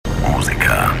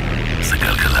זה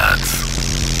גלגלצ.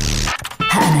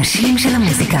 האנשים של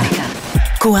המוזיקה.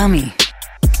 קוואמי.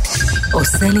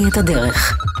 עושה לי את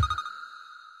הדרך.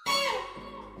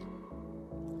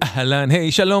 אהלן,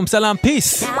 היי, שלום, סלם,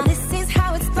 פיס.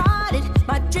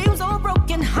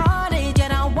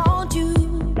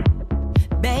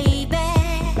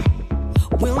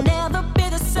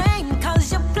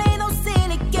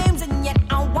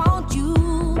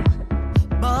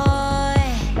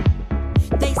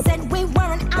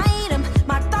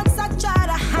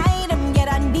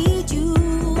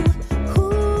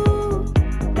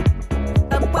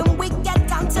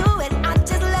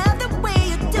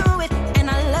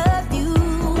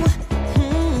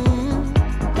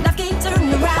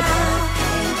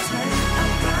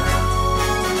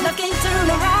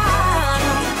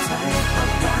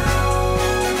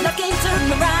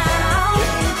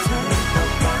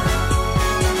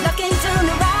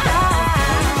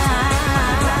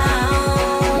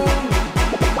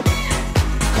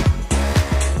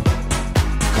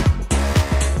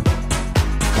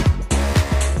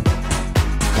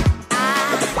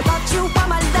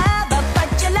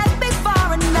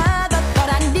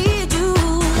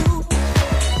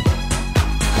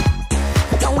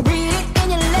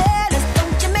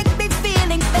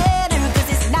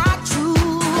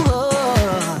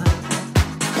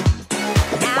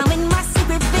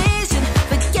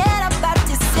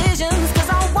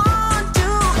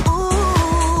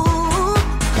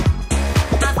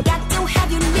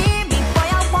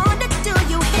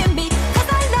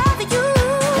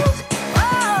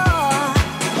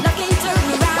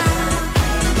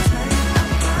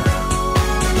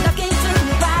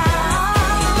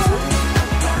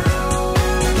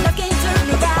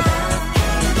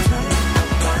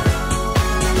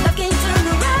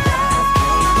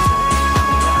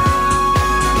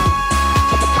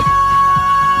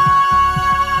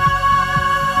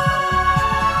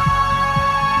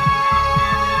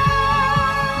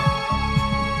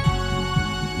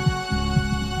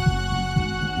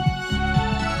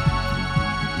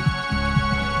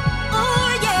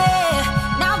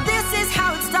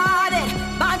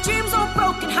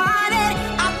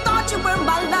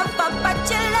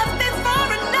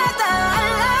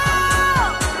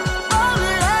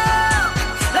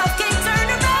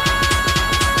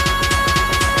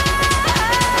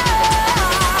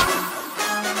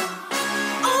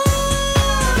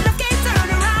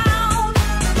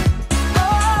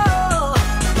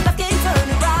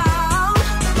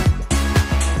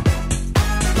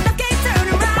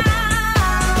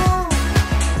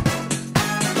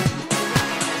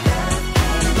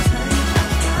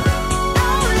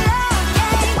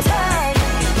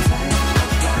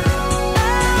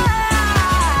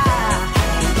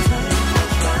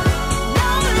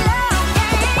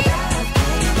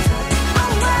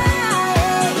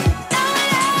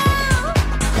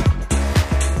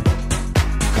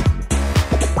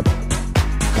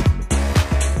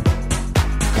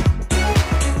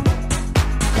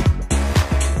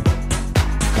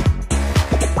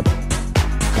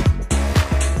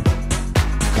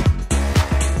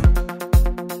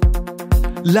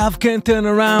 Love Can't Turn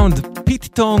Around, פיט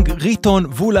טונג, ריטון,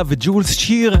 וולה וג'ולס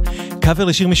שיר, קאבר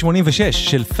לשיר מ-86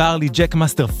 של פארלי ג'ק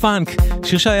מאסטר פאנק,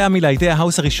 שיר שהיה מלהיטי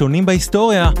ההאוס הראשונים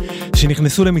בהיסטוריה,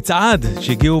 שנכנסו למצעד,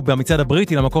 שהגיעו במצעד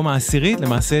הבריטי למקום העשירית,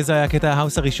 למעשה זה היה קטע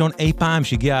ההאוס הראשון אי פעם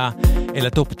שהגיע אל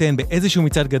הטופ 10 באיזשהו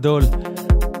מצעד גדול,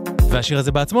 והשיר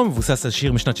הזה בעצמו מבוסס על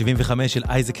שיר משנת 75 של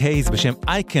אייזק הייז בשם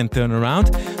I Can't Turn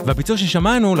Around, והביצוע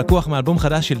ששמענו לקוח מאלבום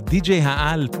חדש של די-ג'יי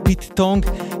העל פיט טונג,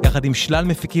 יחד עם שלל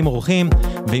מפיקים אורחים,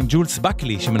 ועם ג'ולס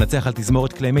בקלי שמנצח על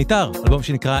תזמורת כלי מיתר, אלבום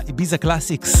שנקרא איביזה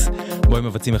קלאסיקס, בו הם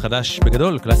מבצעים מחדש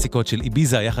בגדול קלאסיקות של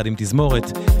איביזה יחד עם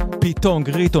תזמורת, פיט טונג,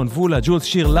 ריטון, וולה, ג'ולס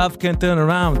שיר Love Can't Turn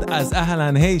Around. אז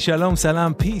אהלן, היי, שלום,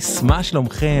 סלם, פיס, מה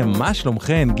שלומכם? מה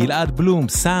שלומכם? גלעד בלום,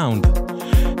 סאונד,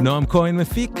 נועם כהן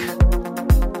מפיק,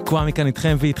 קוואמי כאן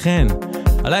איתכם ואיתכן.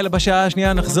 הלילה בשעה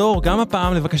השנייה נחזור גם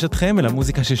הפעם לבקשתכם אל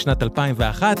המוזיקה של שנת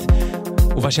 2001,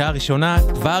 ובשעה הראשונה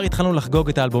כבר התחלנו לחגוג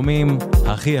את האלבומים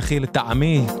הכי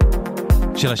לטעמי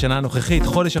של השנה הנוכחית,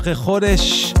 חודש אחרי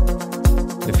חודש,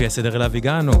 לפי הסדר אליו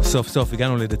הגענו, סוף סוף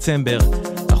הגענו לדצמבר,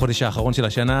 החודש האחרון של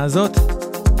השנה הזאת.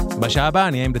 בשעה הבאה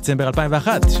נהיה עם דצמבר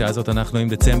 2001, שעה הזאת אנחנו עם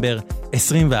דצמבר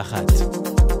 21.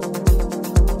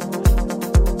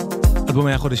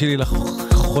 אלבומי החודש שלי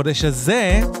לחודש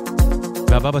הזה,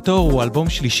 והבא בתור הוא אלבום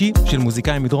שלישי של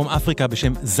מוזיקאי מדרום אפריקה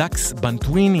בשם זקס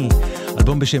בנטוויני,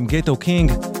 אלבום בשם גטו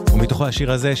קינג, ומתוכו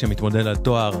השיר הזה שמתמודד על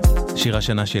תואר שיר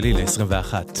השנה שלי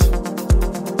ל-21.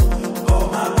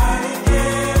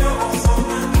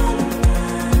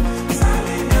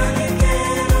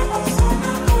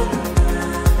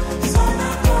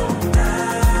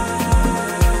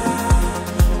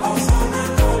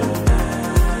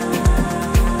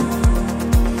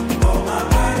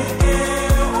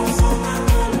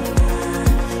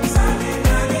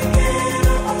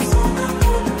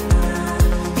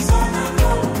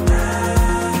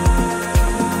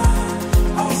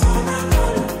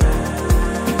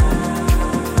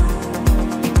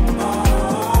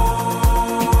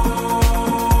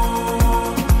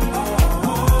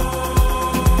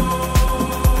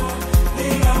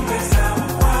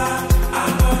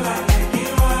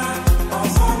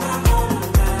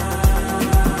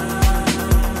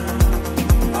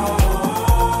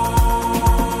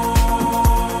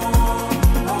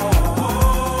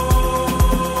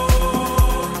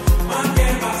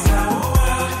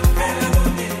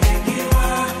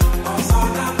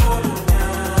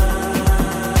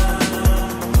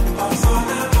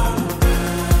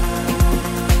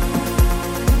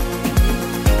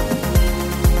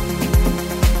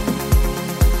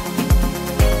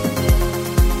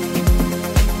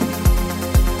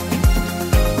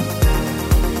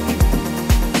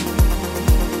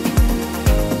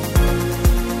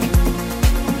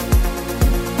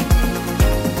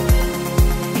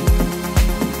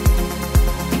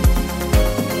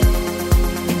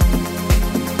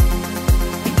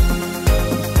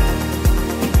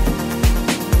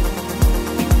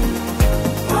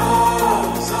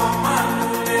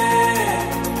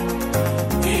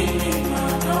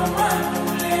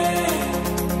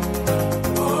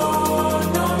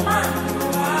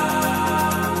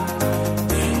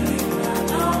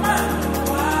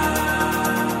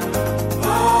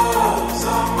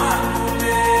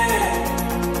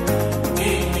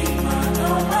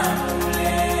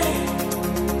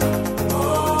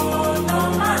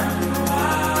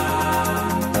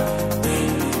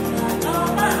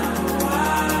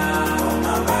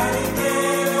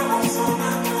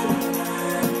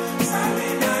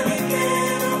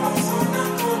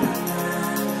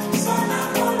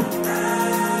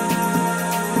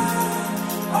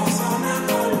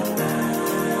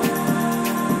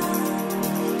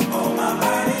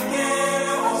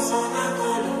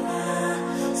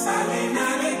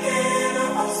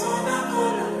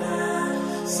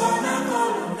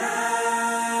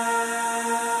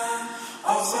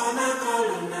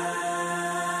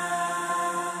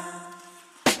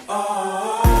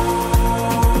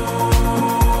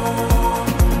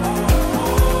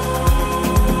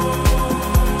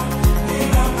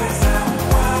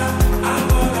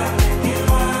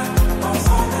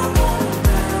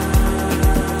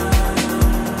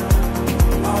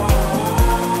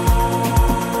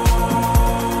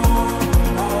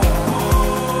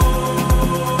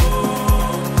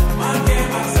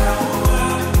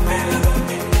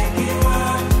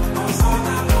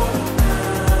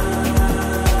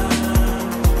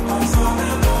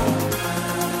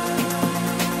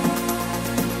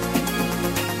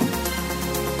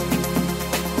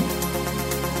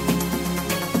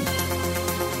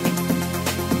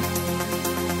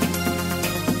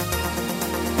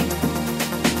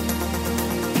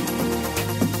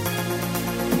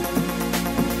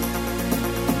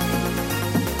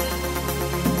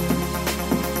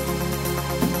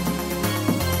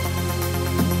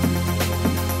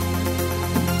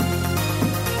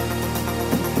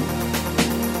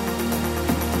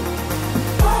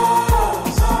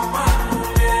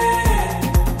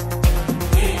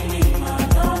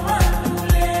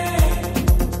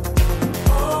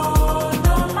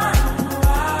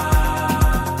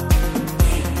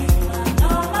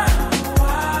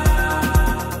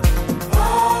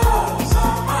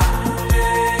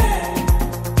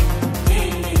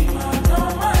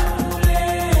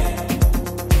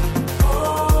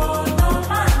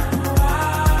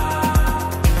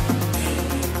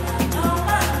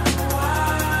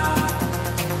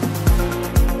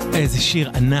 איזה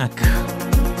שיר ענק.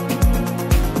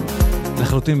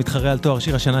 לחלוטין מתחרה על תואר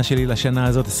שיר השנה שלי לשנה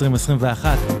הזאת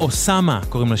 2021. אוסמה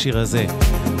קוראים לשיר הזה.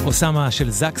 אוסמה של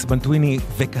זקס בנטוויני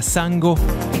וקסנגו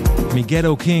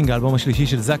מגטו קינג, האלבום השלישי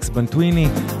של זקס בנטוויני.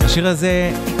 השיר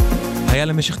הזה היה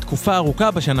למשך תקופה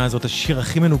ארוכה בשנה הזאת השיר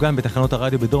הכי מנוגן בתחנות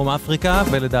הרדיו בדרום אפריקה,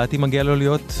 ולדעתי מגיע לו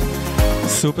להיות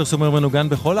סופר מנוגן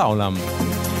בכל העולם.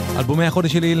 אלבומי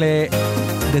החודש שלי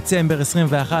לדצמבר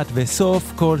 21,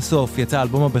 וסוף כל סוף יצא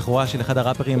אלבום הבכורה של אחד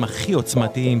הראפרים הכי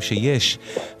עוצמתיים שיש,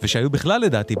 ושהיו בכלל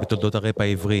לדעתי בתולדות הראפ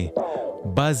העברי.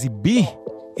 בזי בי,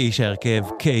 איש ההרכב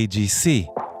KGC,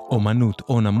 אומנות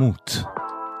או נמות.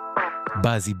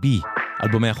 בזי בי,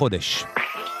 אלבומי החודש.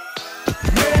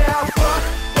 מהפח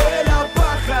אל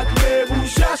הפחד,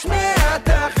 מרושש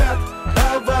מהתחת,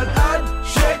 אבל עד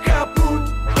שקפות,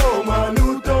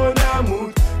 אומנות או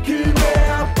נמות. כי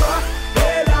מהפח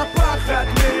אל הפחד,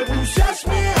 מרושש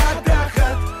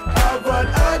מהתחת, אבל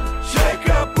עד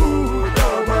שקפות,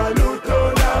 אומנות או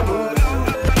נמות.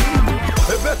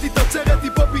 הבאתי תוצרת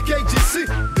היפופי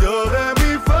KGC,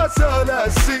 דורמי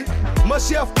פסולסי, מה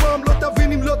שאף פעם לא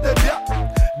תבין אם לא תדע.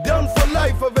 Down for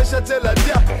life, ושצא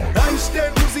לדע.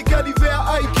 איינשטיין מוזיקלי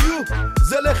וה-IQ,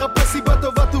 זה לחפש סיבה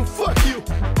טובה to fuck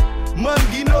you.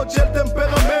 מנגינות של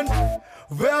טמפרמנט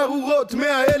והרורות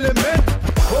מהאלמנט.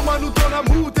 אומנות או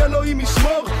נמות, אלוהים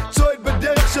ישמור, צועד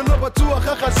בדרך שלא בטוח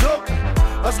החזור.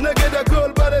 אז נגד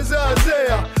הכל בא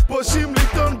לזעזע, פושים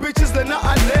ליטון ביצ'ס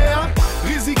לנענע.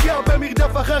 ריזיקה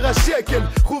במרדף אחר השקל,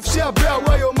 חופשה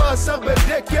בהוואי או מאסר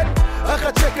בדקל.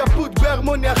 אחת שקפות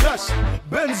בהרמוניה חש,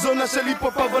 בן זונה של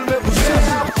היפופ אבל מרושש.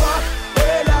 מהפח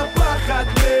אל הפחד,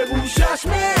 מרושש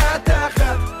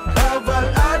מהתחת, אבל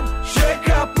עד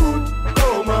שקפות,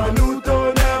 אומנות או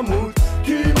נמות.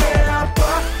 כי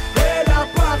מהפח אל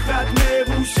הפחד,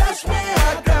 מרושש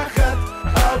מהתחת,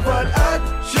 אבל עד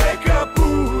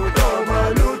שקפות,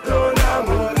 אומנות או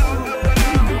נמות.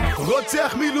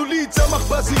 רוצח מילולי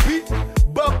צמח בזיבי,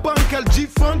 בפאנק על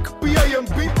G-Funk,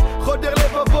 P.I.M.B, חודר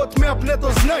לבבות מהפנט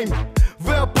אוזניים,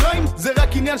 והפריים זה רק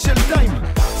עניין של טיים.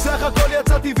 סך הכל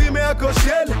יצא טבעי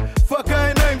מהכושל, פאק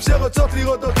העיניים שרוצות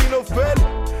לראות אותי נופל.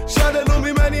 שללו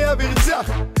ממני אבירצח,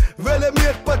 ולמי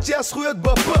אכפת שהזכויות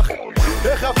בפח.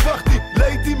 איך הפכתי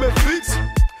לעיתי מפיץ,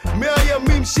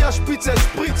 מהימים שהשפיץ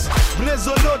השפריץ, בני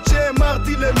זונות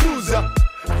שהאמרתי למוזה,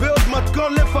 ועוד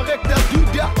מתכון לפרק את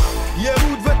הדודה.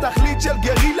 יהוד ותכלית של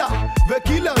גרילה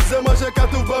וקילר, זה מה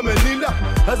שכתוב במנילה.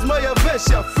 אז מה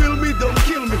יבשה? feel me don't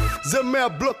kill me, זה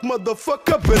מהבלוק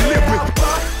motherfucker believe me.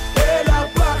 מהפח אל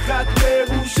הפחד,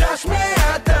 מרושש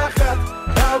מהתחת,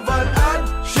 אבל עד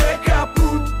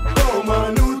שקפות,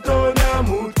 אומנות או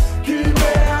נמות. כי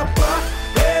מהפח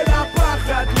אל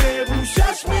הפחד,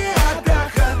 מרושש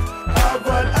מהתחת,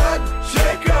 אבל עד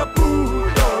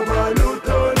שקפות, אומנות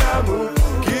או נמות.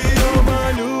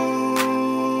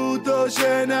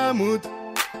 שנמות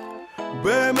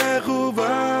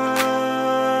במכוון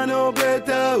או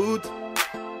בטעות,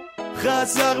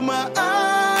 חסר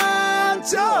מען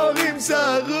צורים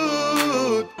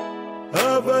שרות,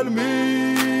 אבל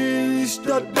מי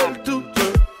ישתדל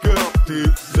תותקתי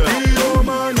זה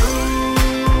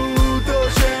אומנות או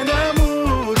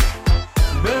שנמות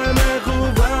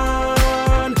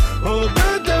במכוון או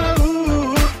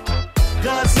בטעות,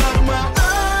 חסר מען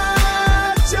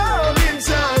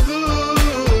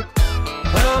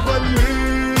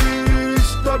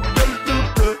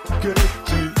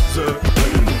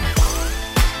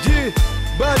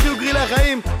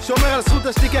לחיים, שומר על זכות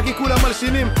השתיקה כי כולם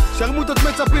מלשינים. שרמוטות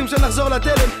מצפים שנחזור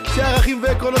לתלם, שערכים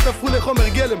ועקרונות הפכו לחומר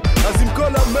גלם. אז עם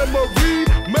כל הממורי,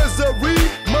 מזרי,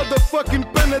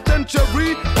 motherfucking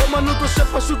penitentiary, אומנות או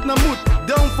שפשוט נמות.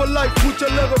 Down for life, mucha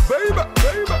love, baby,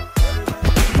 baby.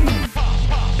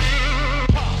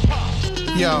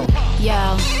 Yo.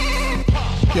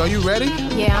 Yo, you ready?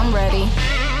 Yeah, I'm ready.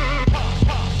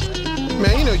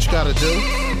 Man, you know what you gotta do.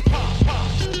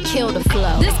 Kill the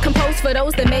flow. This composed for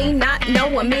those that may not know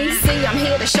of me. See, I'm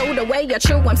here to show the way a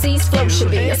true MC's flow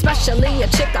should be. Especially a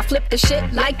chick, I flip the shit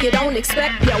like you don't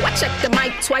expect. Yo, I check the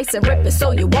mic twice and rip it so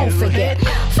you won't forget.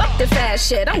 Fuck the fast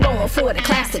shit, I'm going for the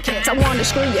classic hits. I wanna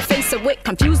screw your face with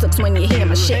confused looks when you hear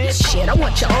my shit. Shit, I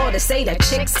want you all to say that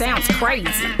chick sounds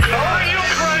crazy. Are you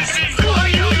crazy? Are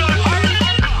you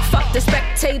Fuck the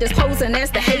spectators posing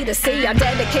as the haters see. I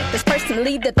dedicate this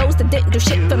personally to those that didn't do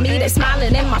shit for me. They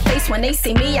smiling in my face when they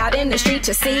see me out in the street.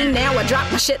 You see, now I drop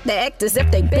my shit, they act as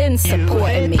if they been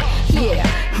supporting me. Yeah,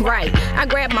 right. I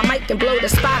grab my mic and blow the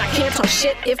spot. I can't talk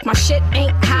shit if my shit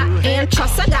ain't hot. And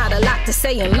trust, I got a lot to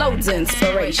say and loads of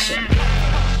inspiration.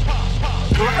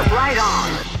 Right on.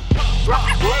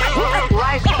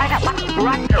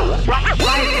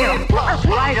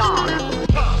 Right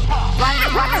on.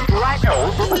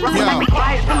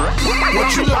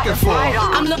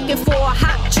 looking for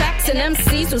hot tracks and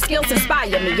MCs whose skills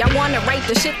inspire me. I wanna write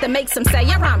the shit that makes them say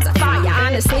your rhymes are fire.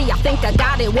 Honestly, I think I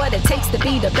got it, what it takes to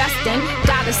be the best, and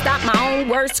gotta stop my own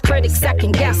worst critics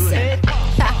second guessing.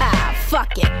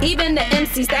 Fuck it. Even the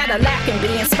MCs that are lacking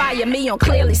be inspire me on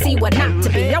clearly see what not to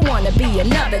be. I wanna be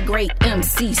another great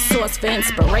MC, source for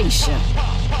inspiration.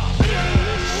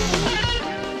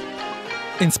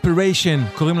 Inspiration,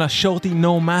 קוראים לה שורטי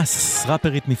נו מאס,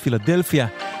 ראפרית מפילדלפיה,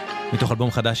 מתוך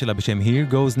אלבום חדש שלה בשם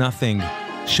Here Goes Nothing,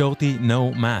 שורטי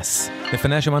נו מאס.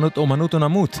 לפניה שמענו אומנות או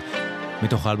נמות,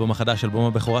 מתוך האלבום החדש, אלבום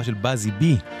הבכורה של בזי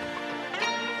בי.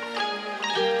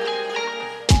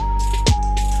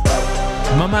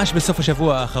 ממש בסוף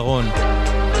השבוע האחרון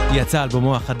יצא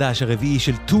אלבומו החדש הרביעי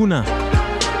של טונה,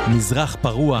 מזרח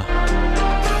פרוע.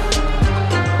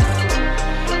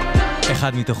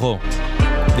 אחד מתוכו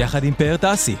יחד עם פאר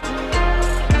טסי,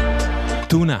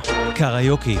 טונה,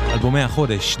 קריוקי, אלבומי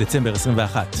החודש, דצמבר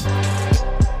 21.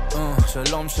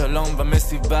 שלום שלום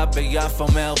במסיבה ביפו,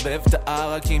 מערבב את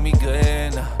הערק עם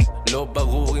מיגרנה, לא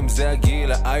ברור אם זה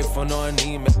הגיל, האייפון או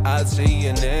אני מאז שהיא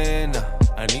איננה.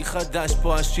 אני חדש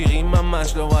פה, השירים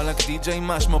ממש לא וואלק, די-ג'יי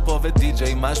משמו פה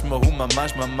ודי-ג'יי משמו הוא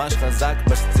ממש ממש חזק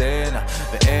בסצנה,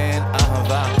 ואין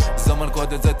אהבה, זו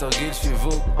מלכודת, זה תרגיל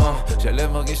שיווק,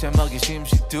 שלב מרגיש שהם מרגישים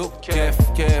שיתוק, כיף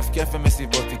כיף כיף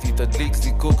ומסיבות איתי תדליק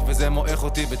זיקוק, וזה מועך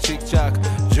אותי בצ'יק צ'ק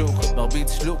ג'וק,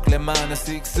 מרביץ שלוק למען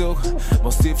הסיקסוק,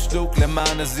 מוסיף שלוק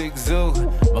למען הזיגזוג,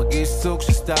 מרגיש סוג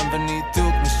שסתם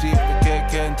וניתוק, משיב בכן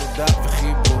כן תודה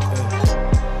וחיבוק,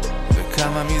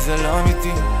 וכמה מזה לא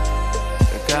אמיתי,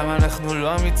 וכמה אנחנו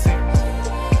לא אמיצים,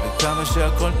 וכמה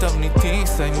שהכל תבניתי,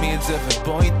 סיימי את זה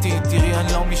ובוא איתי, תראי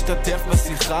אני לא משתתף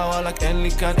בשיחה, וואלק אין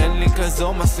לי כאן, אין לי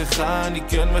כזו מסכה, אני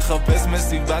כן מחפש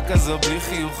מסיבה כזו בלי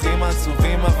חיוכים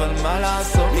עצובים, אבל מה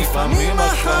לעשות, לפעמים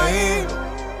החיים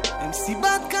הם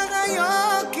סיבת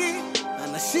קריוקי,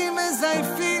 אנשים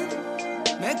מזייפים,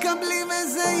 מקבלים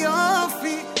איזה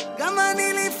יופי, גם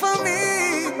אני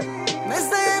לפעמים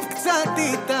מזייף קצת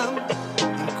איתם,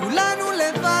 אם כולנו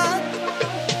לבד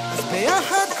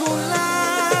ביחד כולם.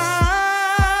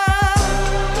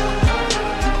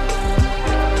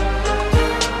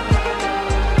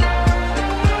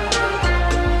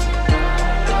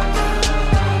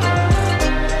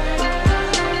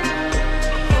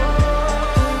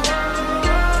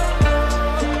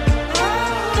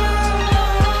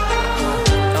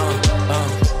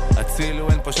 הצילו,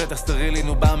 אין פה שטח סטרילי,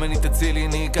 נו ברמני תצילי,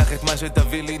 אני אקח את מה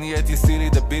שתביא לי, נהייתי סילי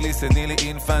דבילי, סני לי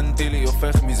אינפנטילי,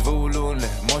 הופך מזבולון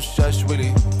למושה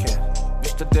שווילי, כן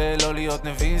משתדל לא להיות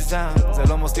נביזה, זה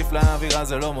לא מוסיף לאווירה,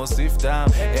 זה לא מוסיף דם,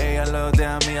 היי אני לא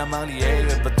יודע מי אמר לי היי,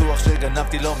 ובטוח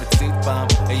שגנבתי לא מצית פעם,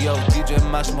 היי יו די-ג'יי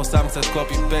משמו שם קצת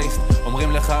קופי פייסט,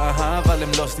 אומרים לך אבל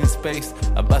הם lost in space,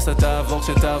 הבאסה תעבור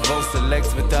שתעבור סלקט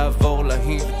ותעבור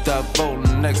להיא ותעבור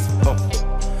לנקסט,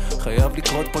 חייב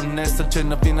לקרות פה נס עד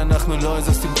שנבין אנחנו לא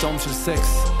איזה סימפטום של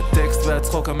סקס, הטקסט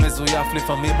והצחוק המזויף,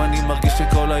 לפעמים אני מרגיש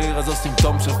שכל העיר הזו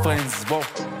סימפטום של פרנדס, בוא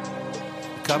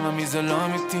כמה מזה לא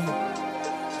אמיתי,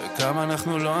 וכמה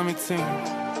אנחנו לא אמיצים,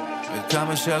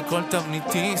 וכמה שהכל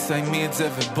תבניתי, סיימי את זה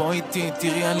ובוא איתי,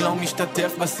 תראי אני לא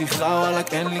משתתף בשיחה,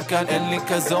 וואלק אין לי כאן, אין לי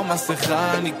כזו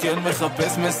מסכה, אני כן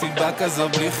מחפש מסיבה כזו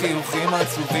בלי חיוכים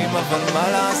עצובים, אבל מה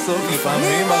לעשות,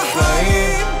 לפעמים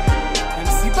החיים הם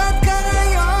סיבת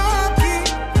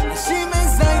קריוקי, אנשים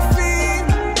מזייפים,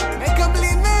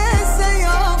 מקבלים איזה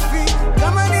יופי,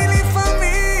 גם אני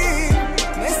לפעמים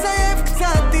מזייף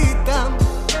קצת איתם,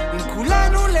 אם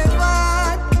כולנו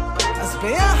לבד אז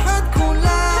ביחד כולם.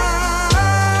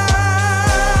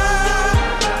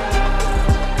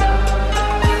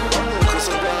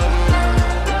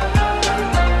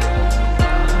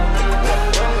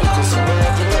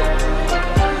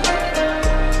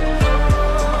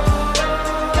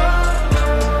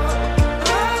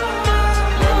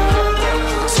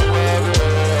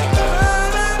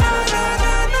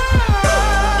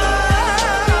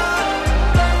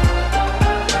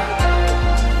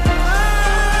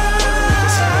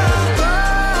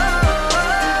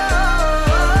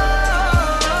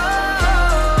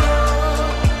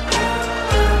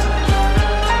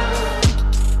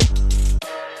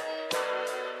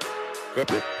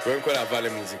 קודם כל אהבה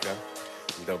למוזיקה,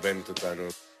 מדרבנת אותנו.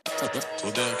 אתה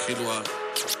יודע, כאילו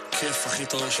הכיף הכי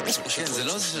טוב כן,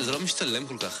 זה לא משתלם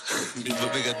כל כך,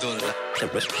 בגדול.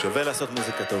 שווה לעשות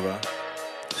מוזיקה טובה,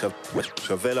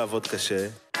 שווה לעבוד קשה.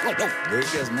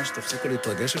 והגיע הזמן שתפסיקו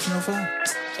להתרגש לפני הופעה?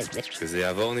 כשזה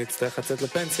יעבור נצטרך לצאת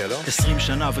לפנסיה, לא? 20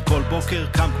 שנה וכל בוקר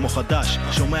קם כמו חדש,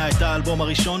 שומע את האלבום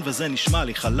הראשון וזה נשמע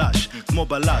לי חלש, כמו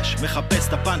בלש, מחפש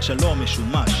את הפאנץ' הלא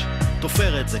משומש.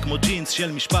 תופר את זה כמו ג'ינס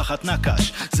של משפחת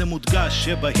נקש. זה מודגש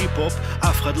שבהיפ-הופ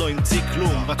אף אחד לא המציא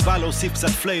כלום, רק בא להוסיף קצת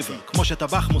פלייבר, כמו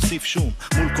שטבח מוסיף שום.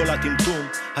 מול כל הטמטום,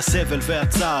 הסבל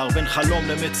והצער, בין חלום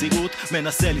למציאות,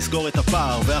 מנסה לסגור את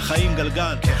הפער. והחיים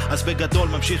גלגל, אז בגדול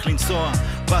ממשיך לנסוע,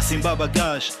 פסים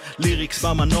בבגש, ליריקס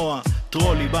במנוע,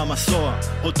 טרולי במסוע,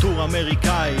 או טור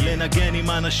אמריקאי, לנגן עם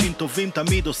אנשים טובים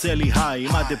תמיד עושה לי היי.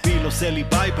 אם הדביל עושה לי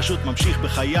ביי, פשוט ממשיך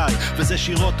בחיי. וזה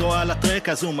שיר אותו על הטרק,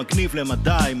 אז הוא מגניב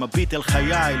למדי, מביט אל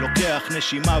חיי, לוקח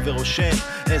נשימה ורושם,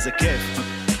 איזה כיף,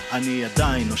 אני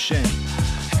עדיין נושם.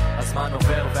 הזמן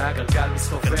עובר והגלגל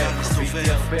מסתובב,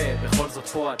 חוויתי הרבה, בכל זאת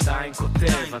פה עדיין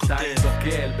כותב, עדיין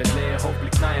דוגל בלאהוב בלי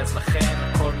תנאי, אז לכן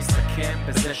הכל מסתכם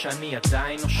בזה שאני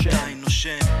עדיין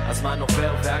נושם. הזמן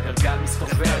עובר והגלגל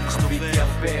מסתובב, חוויתי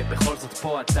הרבה, בכל זאת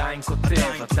פה עדיין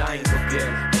כותב, עדיין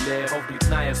דוגל בלאהוב בלי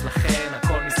תנאי, אז לכן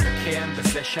הכל מסתכם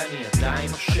בזה שאני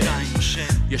עדיין נושם.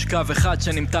 יש קו אחד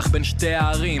שנמתח בין שתי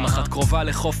הערים, אחת קרובה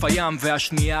לחוף הים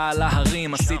והשנייה על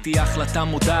ההרים. עשיתי החלטה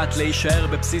מודעת להישאר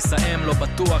בבסיס האם, לא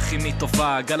בטוח אם היא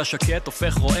טובה, הגל השקט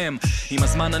הופך רועם. עם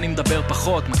הזמן אני מדבר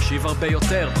פחות, מקשיב הרבה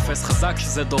יותר, תופס חזק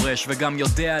שזה דורש וגם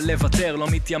יודע לוותר, לא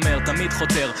מתיימר, תמיד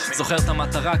חותר, זוכר את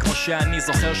המטרה כמו שאני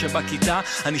זוכר שבכיתה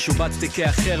אני שובצתי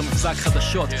כאחר, מבזק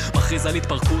חדשות מכריז על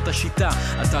התפרקות השיטה.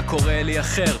 אתה קורא לי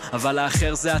אחר, אבל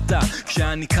האחר זה אתה.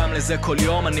 כשאני קם לזה כל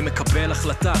יום אני מקבל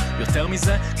החלטה, יותר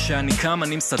מזה, כשאני קם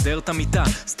אני מסדר את המיטה.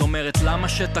 זאת אומרת למה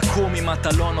שתקום אם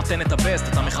אתה לא נותן את הבסט,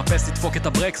 אתה מחפש לדפוק את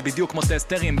הברקס בדיוק כמו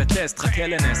טסטרים בטסט, חכה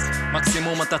לנס,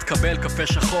 מקסימום אתה תקבל קפה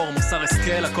שחור, מוסר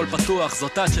הסקל, הכל פתוח,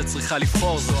 זאת את שצריכה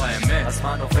לבחור, זו האמת.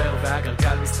 הזמן עובר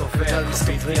והגלגל מסתובב,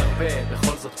 חוויתי הרבה,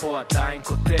 בכל זאת פה עדיין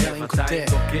כותב, עדיין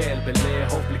דוגל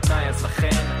בלאהוב בלי תנאי, אז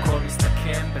לכן הכל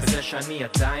מסתכם בזה שאני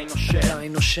עדיין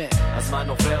נושם. הזמן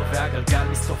עובר והגלגל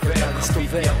מסתובב,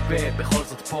 חוויתי הרבה, בכל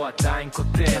זאת פה עדיין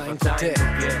כותב, עדיין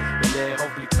דוגל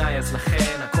בלאהוב בלי תנאי, אז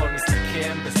לכן הכל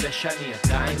מסתכם בזה שאני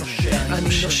עדיין נושם. אני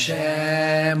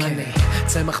נושם, אני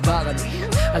צמח בר, אני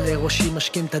עלי ראשי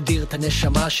משכים תדיר את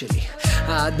הנשמה שלי,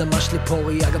 האדמה שלי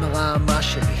פוריה גם הרעמה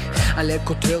שלי, עלי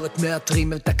כותרת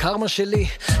מאתרים את הקרמה שלי,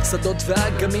 שדות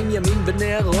ואגמים ימים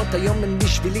ונערות, היום הם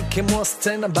בשבילי כמו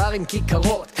הסצנה בר עם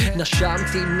כיכרות.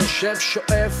 נשמתי, נושב,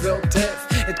 שואף ועוטף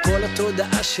את כל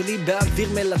התודעה שלי באוויר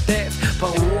מלטף,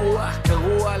 פרוע,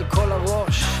 קרוע על כל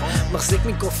הראש, מחזיק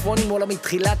מיקרופונים עולה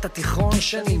מתחילת התיכון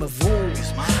שנים עבור,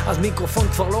 אז מיקרופון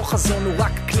כבר לא חזון, הוא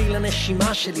רק כלי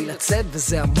לנשימה שלי לצאת,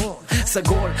 וזה המון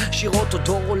סגול, שירות עוד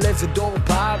דור עולה ודור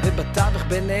בא, ובתווך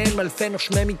ביניהם אלפי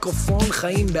נושמי מיקרופון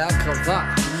חיים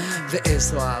בהקרבה,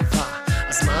 ואיזו אהבה.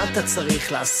 אז מה אתה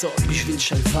צריך לעשות בשביל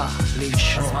שלווה?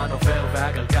 לנשום. הזמן עובר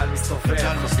והגלגל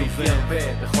מסתובב, חוויתי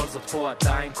הרבה, בכל זאת פה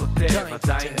עדיין כותב,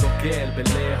 עדיין דוגל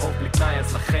בלאהוב בלי תנאי,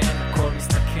 אז לכן הכל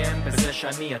מסתכם בזה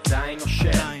שאני עדיין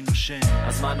נושם.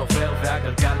 הזמן עובר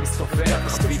והגלגל מסתובב,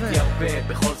 חוויתי הרבה,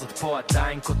 בכל זאת פה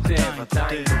עדיין כותב,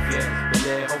 עדיין דוגל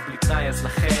בלאהוב בלי תנאי, אז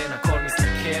לכן הכל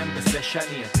מסתכם בזה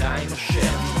שאני עדיין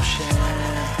נושם.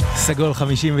 סגול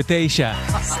 59.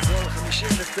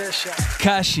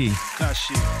 קשי.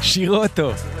 שיר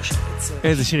אותו.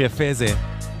 איזה שיר יפה זה.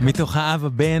 מתוך האב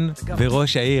הבן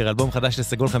וראש העיר, אלבום חדש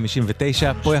לסגול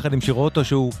 59, פה יחד עם שיר אותו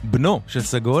שהוא בנו של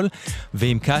סגול,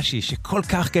 ועם קשי שכל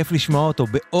כך כיף לשמוע אותו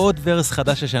בעוד ורס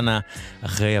חדש השנה,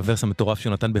 אחרי הוורס המטורף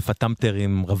שהוא נתן בפטמטר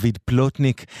עם רביד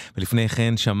פלוטניק, ולפני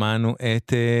כן שמענו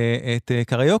את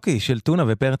קריוקי של טונה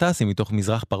ופרטסי מתוך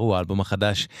מזרח פרוע, האלבום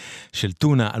החדש של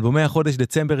טונה, אלבומי החודש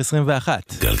דצמבר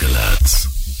 21. גלגלץ,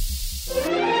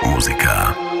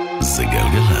 מוזיקה זה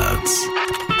גלגלץ.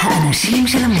 האנשים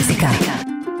של המוזיקה.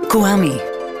 קוואמי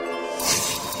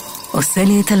עושה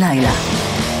לי את הלילה.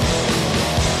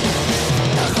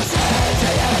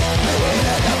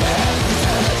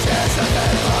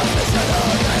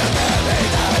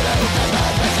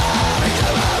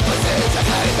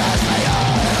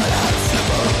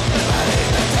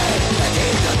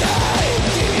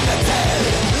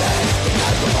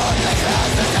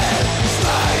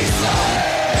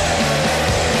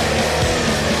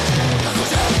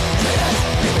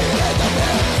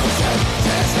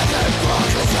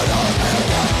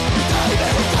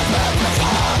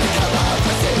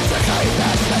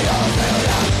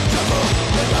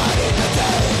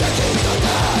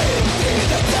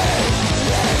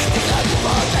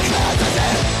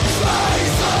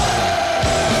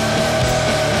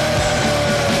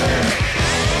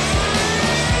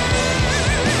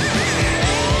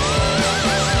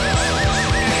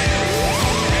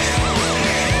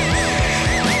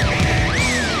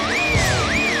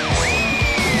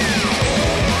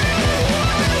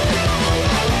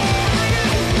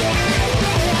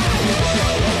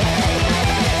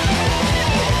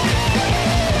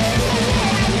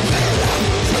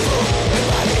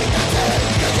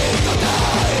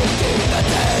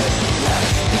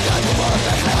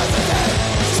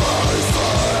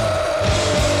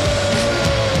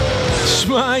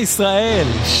 ישראל,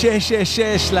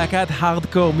 666, להקת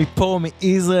הארדקור מפה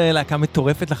מישראל, להקה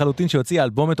מטורפת לחלוטין שהוציאה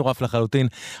אלבום מטורף לחלוטין,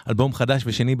 אלבום חדש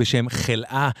ושני בשם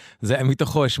חלאה, זה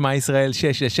מתוכו שמע ישראל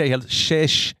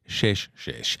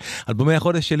 666. אלבומי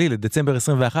החודש שלי לדצמבר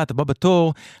 21, הבא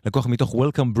בתור, לקוח מתוך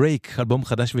Welcome Break, אלבום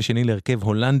חדש ושני להרכב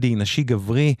הולנדי נשי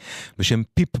גברי בשם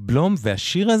פיפ בלום,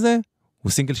 והשיר הזה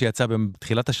הוא סינגל שיצא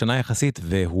בתחילת השנה יחסית,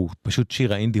 והוא פשוט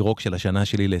שיר האינדי רוק של השנה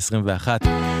שלי ל-21.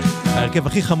 ההרכב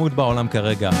הכי חמוד בעולם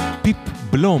כרגע, פיפ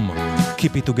בלום,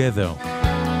 Keep It Together.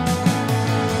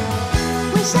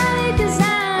 To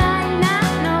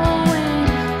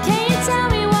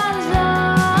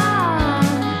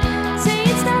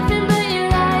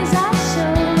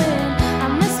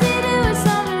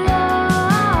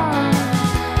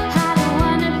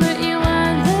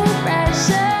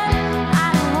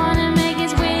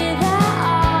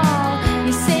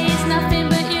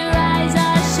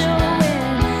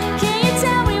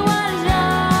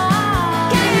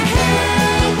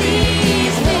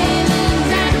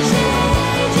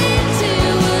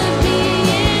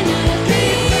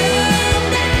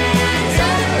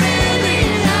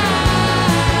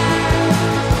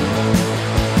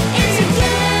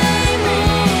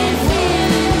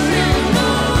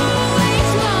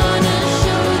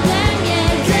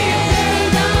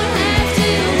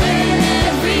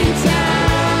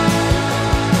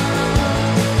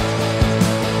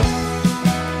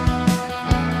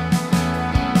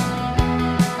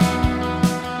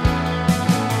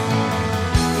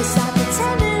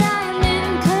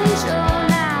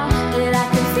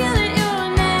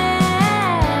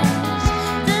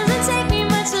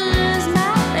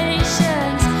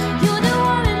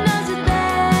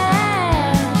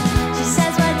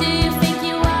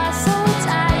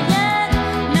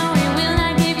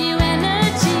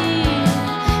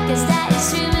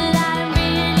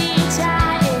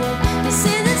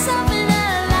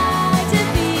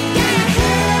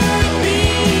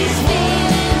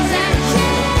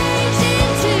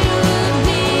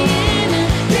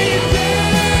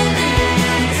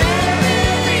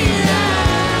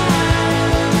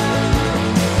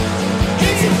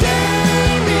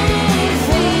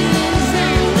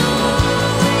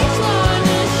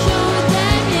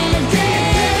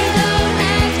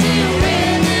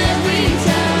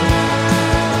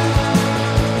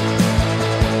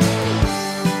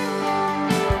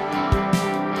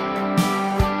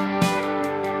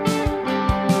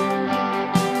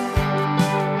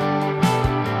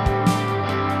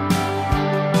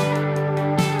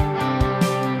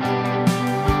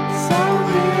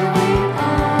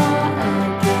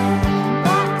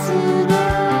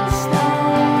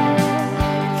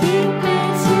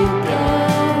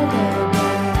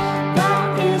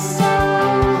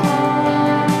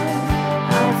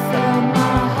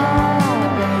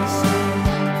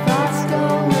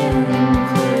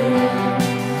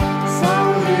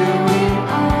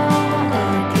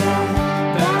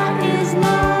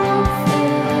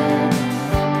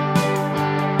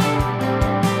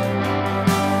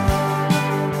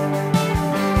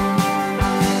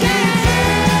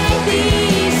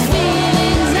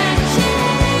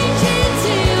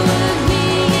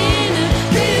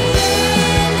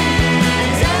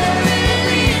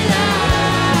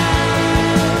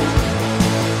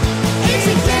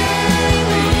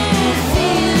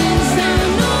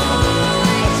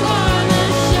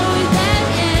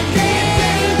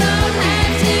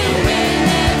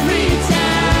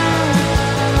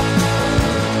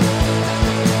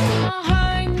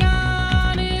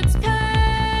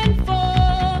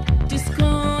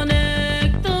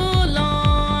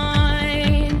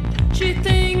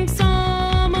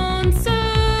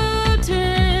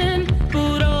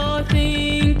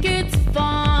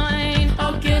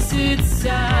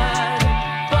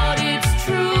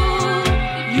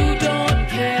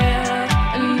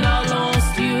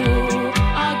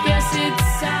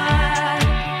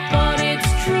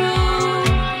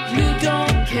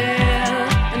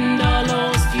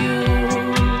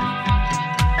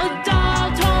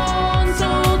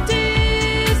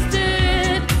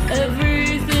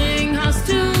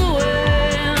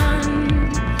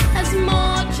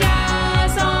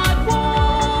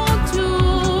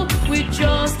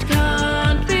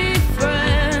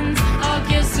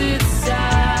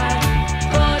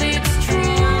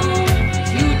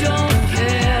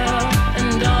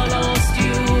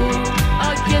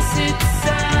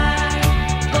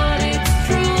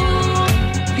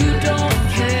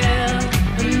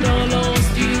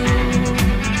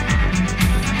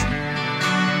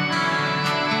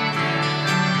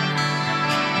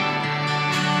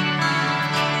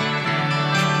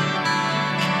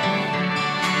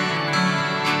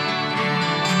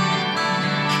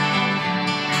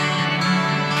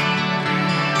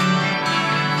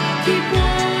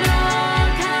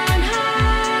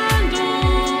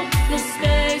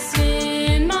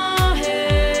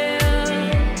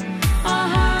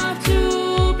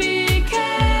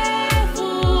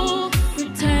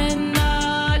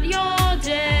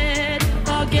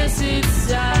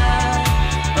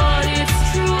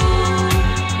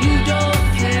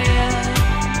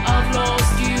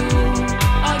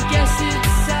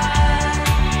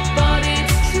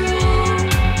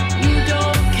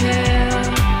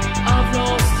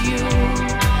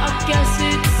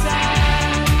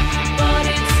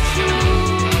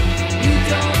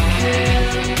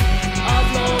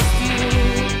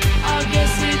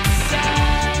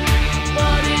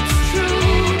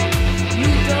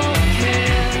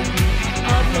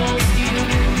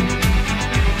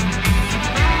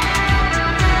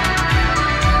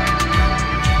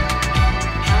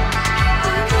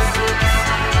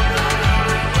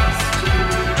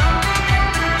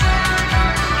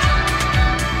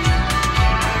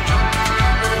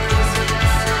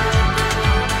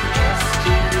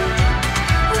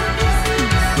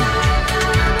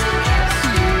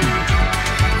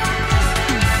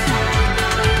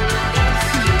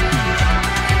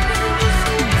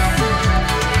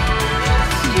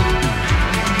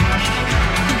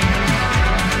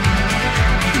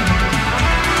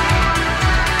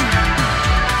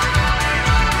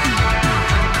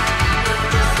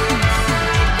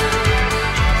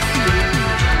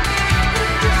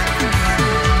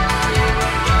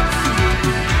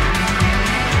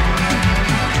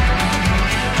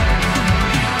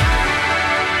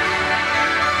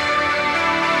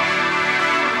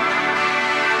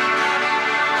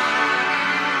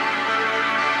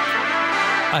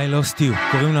I Lost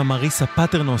You, קוראים לה מריסה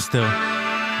פטרנוסטר,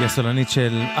 היא הסולנית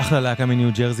של אחלה להקה מניו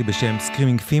ג'רזי בשם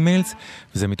Screaming Females,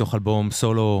 וזה מתוך אלבום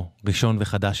סולו ראשון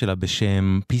וחדש שלה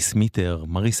בשם Peace Meter,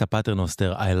 מריסה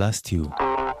פטרנוסטר, I Lost You.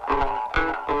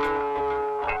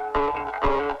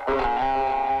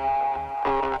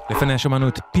 לפניה שמענו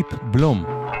את פיפ בלום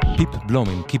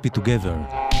עם Keep It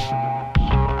Together.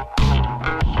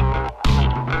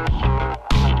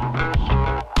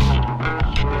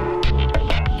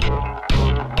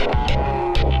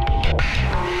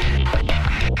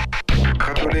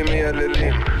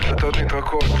 דלתות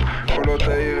מתרכות, קולות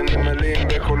העיר נמלים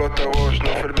בקולות הראש,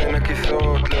 נופל בין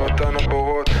הכיסאות לאותן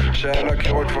הבורות שעל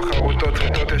הקירות וחרוטות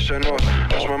ריטות ישנות,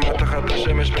 השממה תחת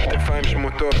השמש בכתפיים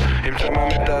שמוטות, עם צמא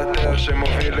מתעתע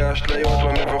שמוביל לאשליות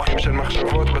במבוכים של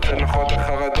מחשבות, בצלחות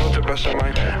החרדות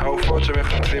ובשמיים העופות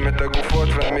שמחצים את הגופות,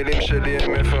 והמילים שלי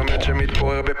הם מפרמט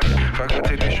שמתפורר בפי, רק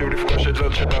רציתי שוב לפגוש את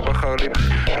זאת שבה בחר לי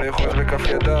לאחוז בכף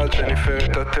ידעת שנפר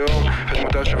את התאום,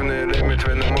 ודמותה שוב נעלמת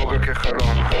ונמוגה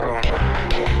כחלום, חלום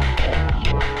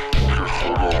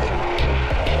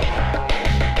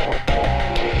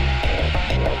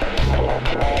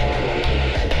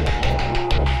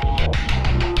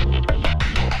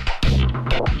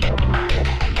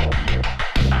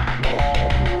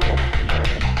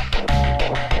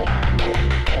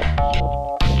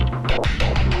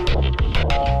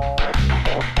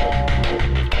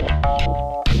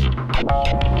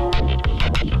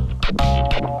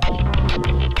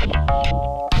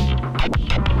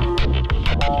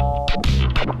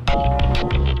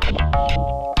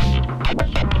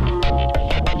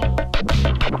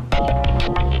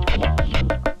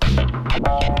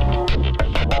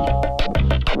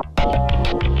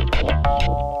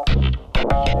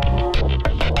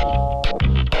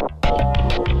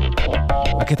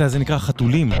הקטע הזה נקרא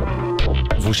חתולים,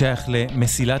 והוא שייך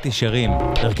למסילת ישרים,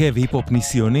 הרכב היפ-הופ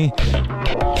ניסיוני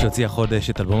שהוציא החודש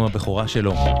את אלבום הבכורה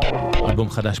שלו, אלבום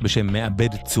חדש בשם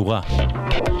מאבד צורה.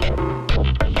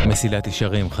 מסילת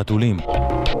ישרים, חתולים.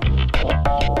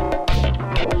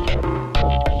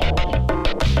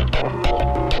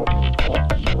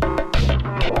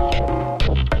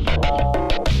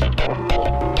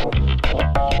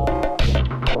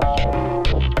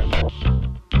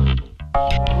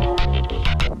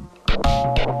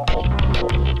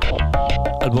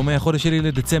 אלבומי החודש שלי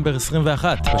לדצמבר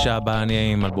 21, בשעה הבאה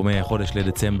אני עם אלבומי החודש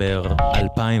לדצמבר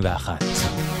 2001.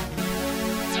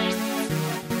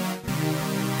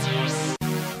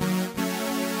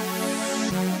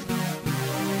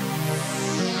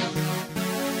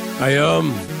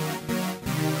 היום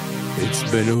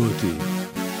עצבנו אותי.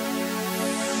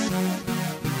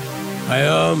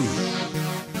 היום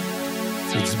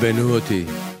עצבנו אותי.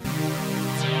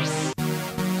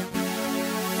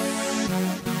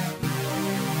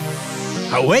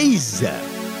 הווייז!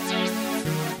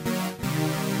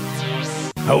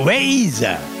 הווייז!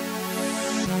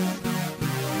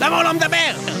 למה הוא לא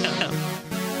מדבר?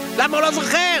 למה הוא לא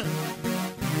זוכר?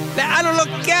 לאן הוא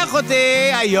לוקח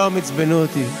אותי? היום עצבנו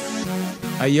אותי.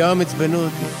 היום עצבנו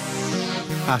אותי.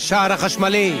 השער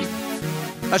החשמלי,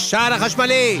 השער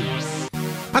החשמלי,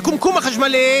 הקומקום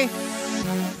החשמלי,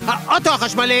 האוטו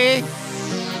החשמלי.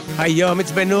 היום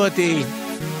עצבנו אותי.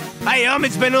 היום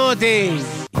עצבנו אותי.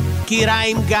 קירה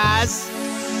עם גז,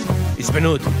 עצבנו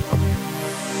אותי.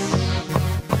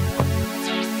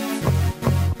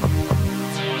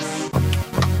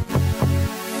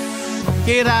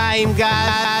 קירה עם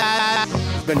גז,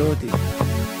 עצבנו אותי.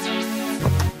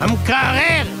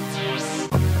 המקרר,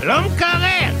 לא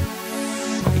מקרר,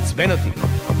 עצבן אותי.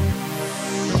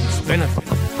 עצבן אותי.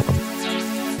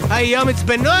 היום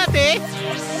עצבנו אותי.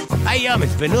 היום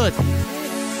עצבנו אותי.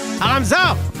 הרמזור,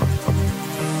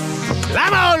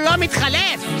 למה הוא לא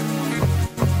מתחלף?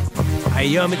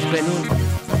 היום עצבנו אותי.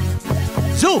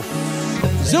 זו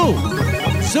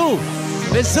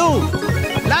וזו,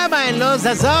 למה הן לא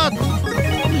זזות?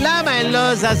 למה הן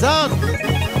לא זזות?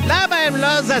 למה הן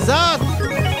לא זזות?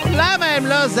 למה הן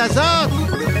לא זזות?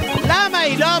 למה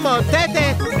היא לא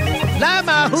מוטטת?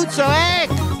 למה הוא צועק?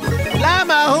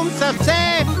 למה הוא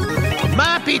מצפצף?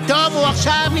 מה פתאום הוא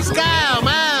עכשיו נזכר?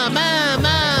 מה?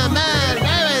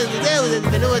 זהו,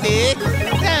 תזמנו אותי.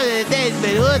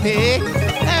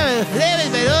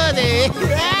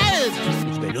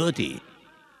 תזמנו אותי.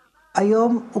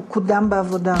 היום הוא קודם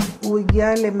בעבודה, הוא הגיע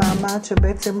למעמד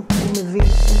שבעצם הוא מבין,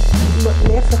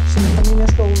 להפך כשלפעמים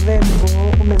יש לו עובד,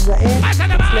 הוא מזהה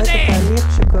אצלו את התהליך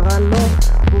שקרה לו,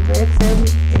 הוא בעצם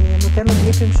נותן לו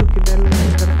גיפים שהוא קיבל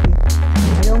דרכי.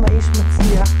 היום האיש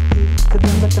מצליח,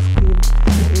 התקדם בתפקיד,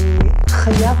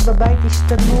 חייו בבית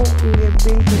השתנו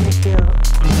לבלתי ניכר,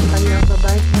 חייו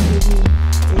בבית מדהימים,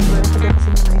 מערכת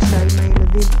יחסים עם האישה, עם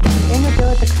הילדים, אין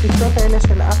יותר את הקפיצות האלה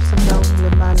של ups and down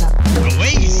למעלה.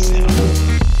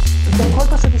 זה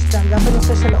הכל פשוט השתן, גם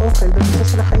בנושא של האוכל,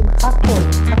 בנושא של החיים,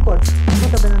 הכל.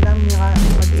 פשוט הבן אדם נראה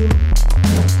מדהים,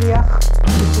 מצליח,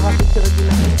 בצורה בלתי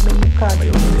רגילה, ממוקד,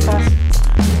 מפס.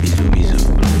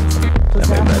 מיזו.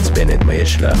 למה היא מעצבנת? מה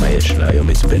יש לה? היום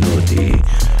עצבנו אותי.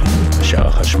 השער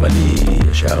החשמלי,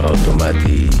 השער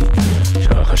האוטומטי.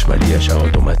 השער החשמלי, השער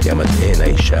האוטומטי, המטען,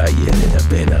 האישה, הילד,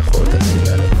 הבן, האחות,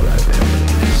 הסילה, לכל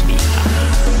סמיכה.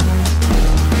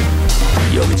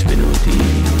 היום עצבנו אותי.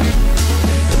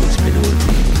 היום עצבנו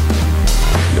אותי.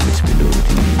 היום עצבנו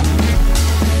אותי.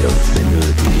 היום עצבנו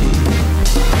אותי.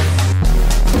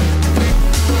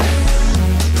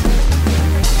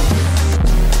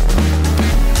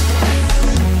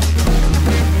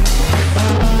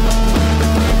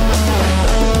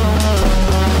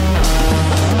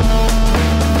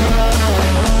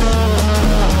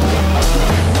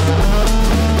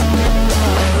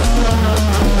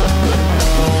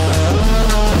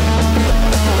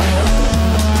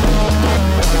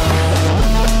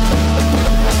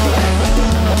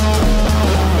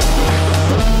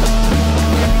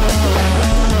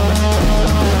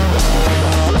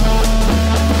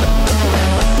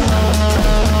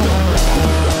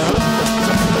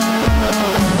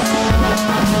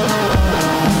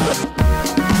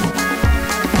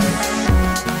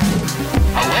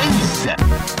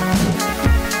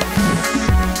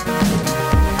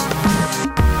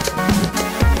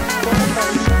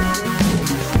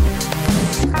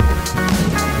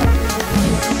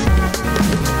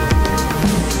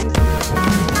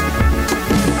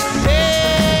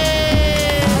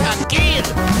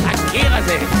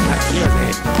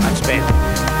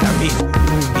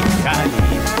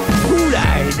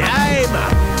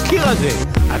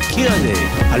 הקיר הזה,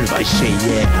 הלוואי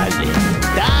שיהיה עלה.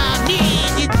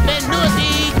 תמיד עצבנו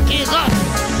אותי קירות.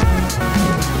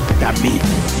 תמיד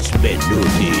עצבנו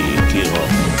אותי קירות.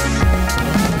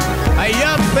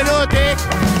 היום עצבנו אותי.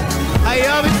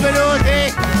 היום עצבנו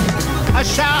אותי.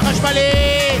 השער החשמלי.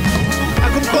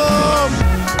 הקומקום.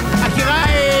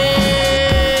 הקיריים.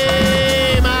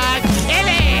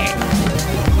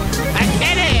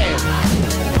 הכלב.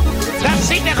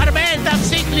 תפסיק לחרבן,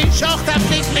 תפסיק לנשוך,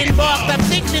 תפסיק לנבוח,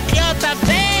 תפסיק לחיות,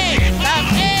 תפסיק.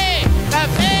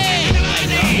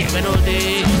 עצבנו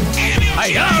אותי.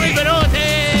 היום עצבנו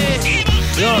אותי.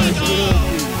 לא, עצבנו אותי.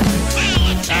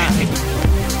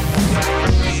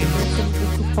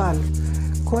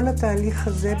 כל התהליך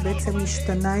הזה בעצם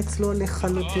השתנה אצלו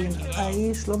לחלוטין.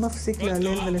 האיש לא מפסיק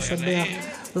להלל ולשבח.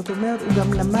 זאת אומרת, הוא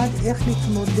גם למד איך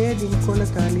להתמודד עם כל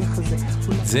התהליך הזה.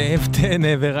 זאב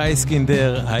טנא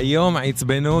ורייסקינדר, היום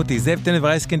עצבנו אותי. זאב טנא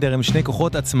ורייסקינדר הם שני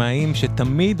כוחות עצמאיים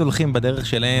שתמיד הולכים בדרך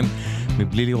שלהם,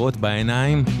 מבלי לראות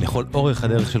בעיניים, לכל אורך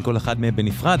הדרך של כל אחד מהם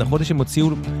בנפרד. החודש הם הוציאו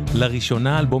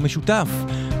לראשונה אלבום משותף,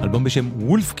 אלבום בשם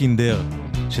וולפקינדר,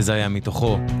 שזה היה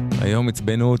מתוכו. היום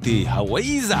עצבנו אותי,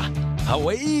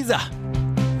 הווייזה.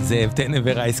 זאב טנא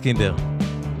ורייסקינדר.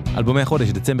 אלבומי החודש,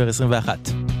 דצמבר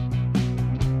 21.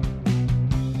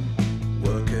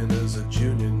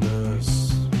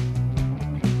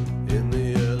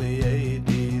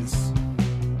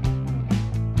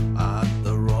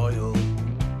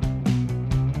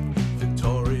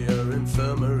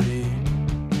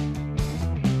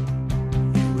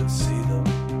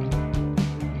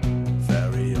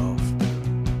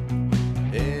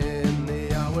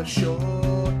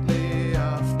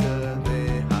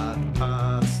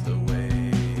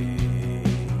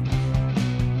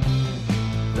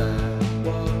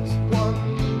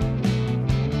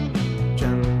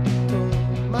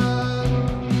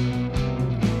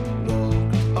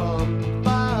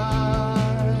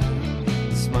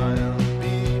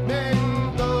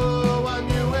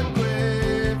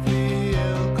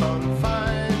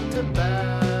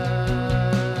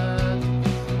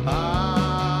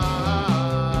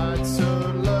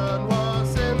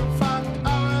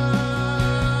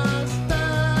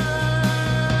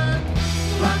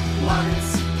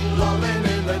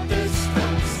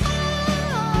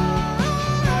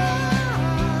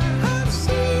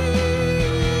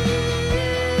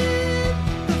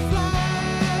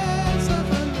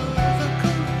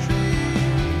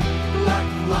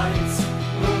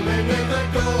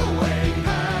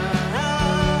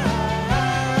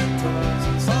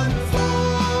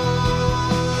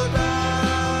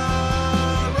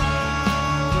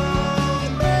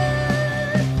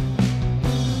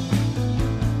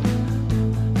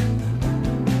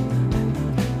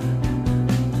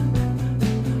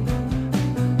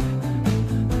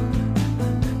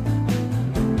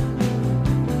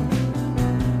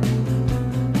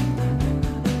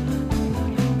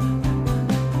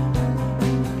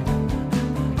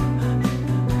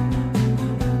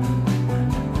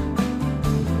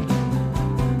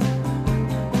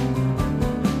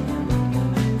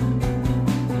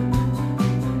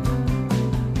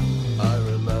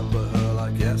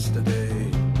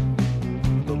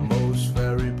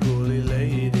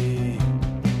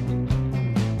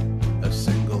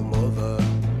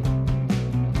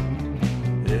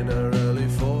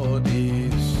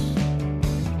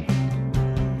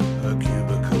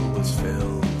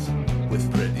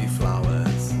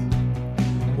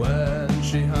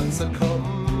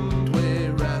 succumbed, we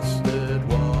rested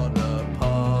one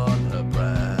upon her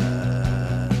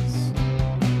breast.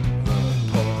 The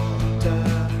porter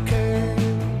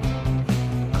came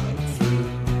and threw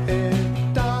it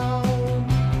down,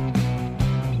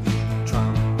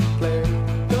 trampling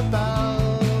the bell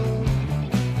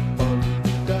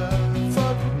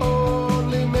underfoot.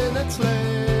 Only minutes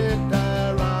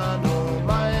later, an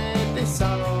almighty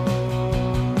sound.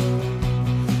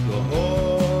 The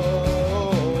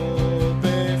whole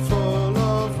bay full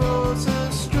of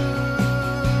roses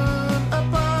strewn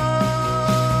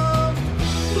above.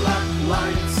 Black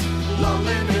lights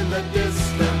lolling in the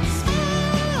distance.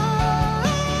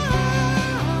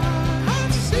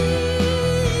 I've seen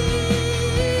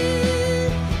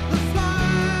the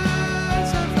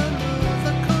flags of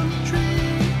another country.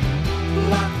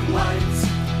 Black lights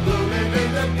blooming in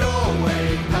the doorway.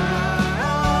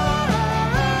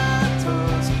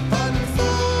 Petals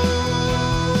unfold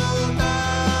around me.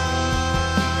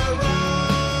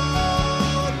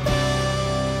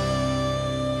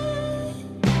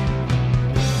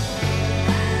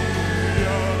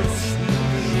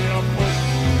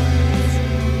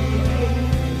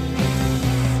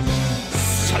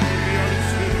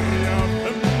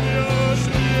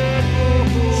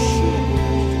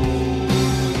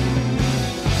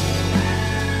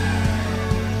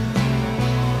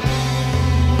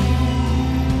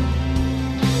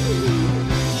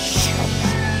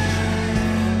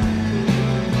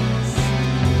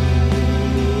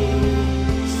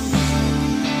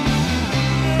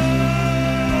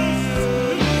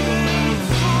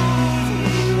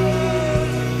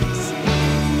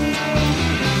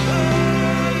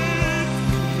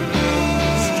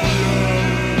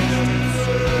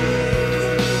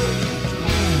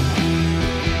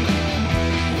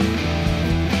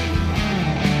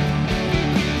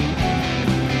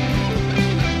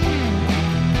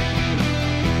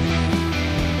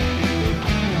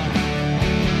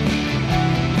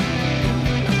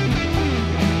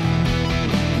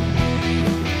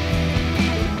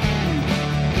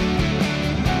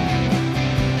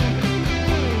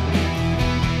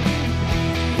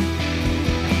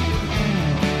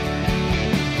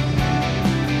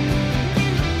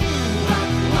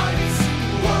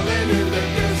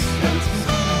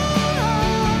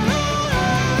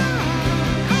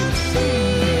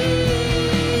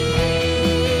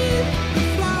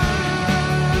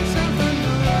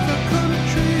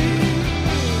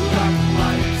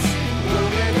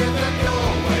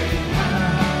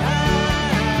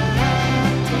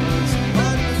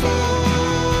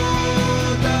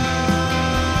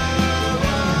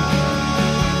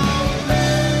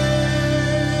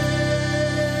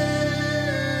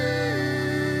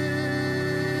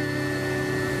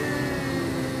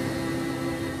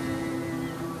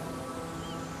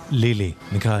 לילי,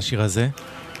 נקרא השיר הזה.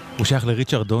 הוא שייך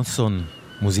לריצ'רד דונסון,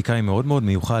 מוזיקאי מאוד מאוד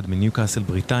מיוחד מניוקאסל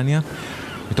בריטניה,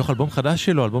 מתוך אלבום חדש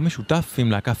שלו, אלבום משותף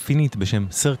עם להקה פינית בשם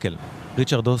סרקל.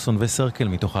 ריצ'רד דונסון וסרקל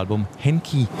מתוך האלבום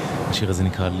הנקי, השיר הזה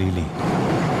נקרא לילי.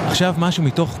 עכשיו משהו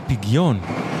מתוך פיגיון,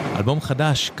 אלבום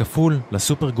חדש כפול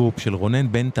לסופר גרופ של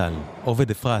רונן בנטל,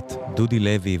 עובד אפרת, דודי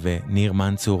לוי וניר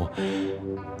מנצור.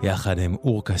 יחד הם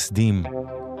אור כסדים.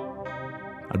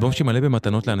 אלבום שמלא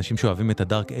במתנות לאנשים שאוהבים את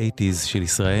הדארק 80s של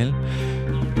ישראל,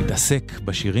 מתעסק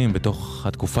בשירים בתוך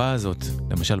התקופה הזאת,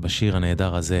 למשל בשיר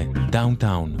הנהדר הזה,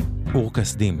 דאונטאון, אור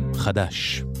כסדים,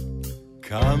 חדש.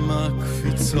 כמה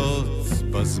קפיצות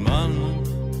בזמן,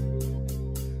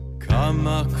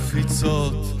 כמה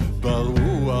קפיצות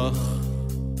ברוח,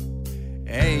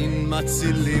 אין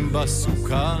מצילים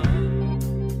בסוכה,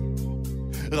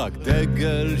 רק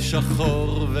דגל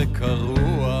שחור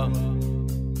וקרוע,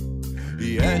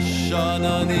 יש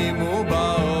עננים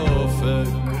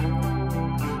ובאופק,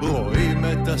 רואים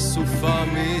את הסופה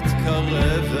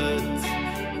מתקרבת,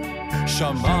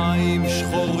 שמיים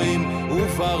שחורים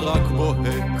וברק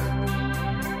בוהק,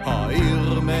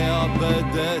 העיר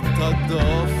מאבדת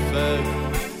הדופק.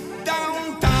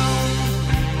 דאונטאון,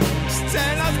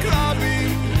 סצנת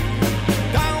קלאבים,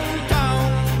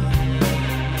 דאונטאון,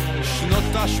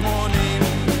 שנות ה-80,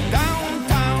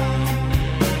 דאונטאון,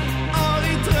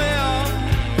 אריתריאה,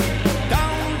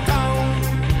 דאונטאון,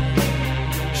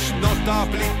 שנות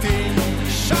הפליטים,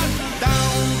 שאט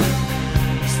דאון,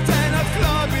 סצנת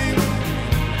קלאבים,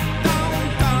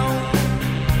 דאונטאון,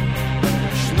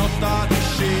 שנות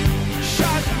ה-90,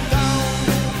 שאט דאון,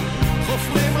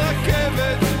 חופרים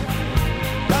רכבת,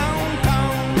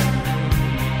 דאונטאון,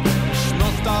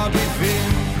 שנות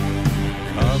ה-70.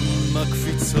 כמה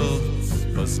קפיצות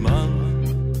בזמן,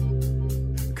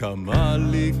 כמה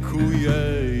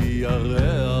ליקויי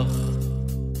ירח,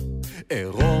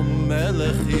 עירום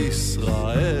מלך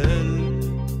ישראל,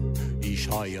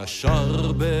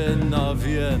 ישר בניו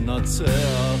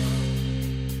ינצח,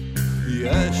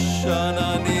 יש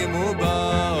עננים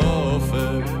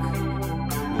ובאופק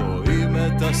רואים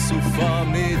את הסופה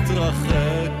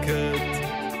מתרחקת,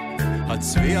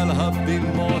 הצבי על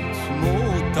הבימות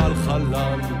מוטל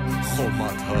חלל,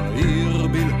 חומת העיר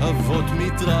בלהבות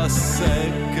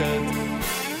מתרסקת.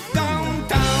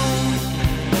 דאונטאון,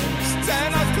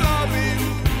 סצנת קלאבים,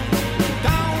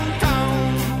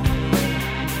 דאונטאון,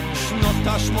 שנות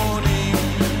ה-80,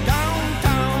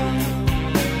 דאונטאון,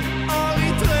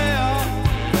 אריתריאה,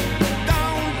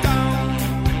 דאונטאון,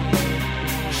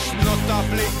 שנות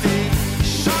הפליטים,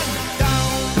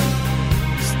 שאט-דאון,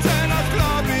 סצנת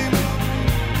קלאבים,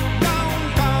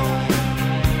 דאונטאון,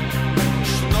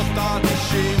 שנות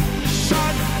ה-90,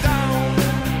 שאט-דאון,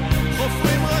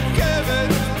 חופרים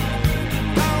רכבת,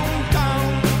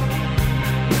 דאונטאון,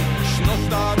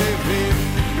 שנות ה-70,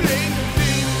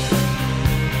 פליטים,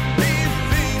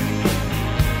 ביבים,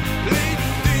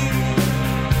 פליטים,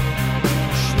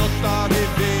 שנות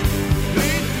ה-70,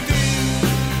 פליטים,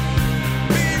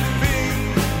 ביבים,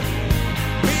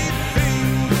 ביבים,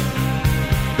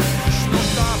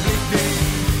 שנות הפליטים.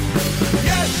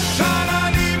 יש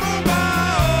עננים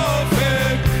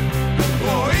ובאופק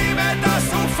רואים את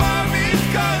הסופה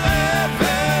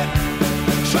מתקרבת,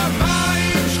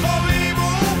 שמיים שחורים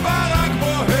וברק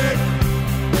בוהק,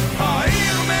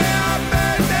 העיר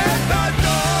מאבדת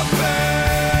הדופק.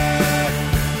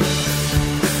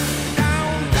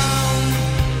 דאונטאון,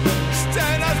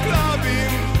 סצנת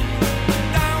קלאבים,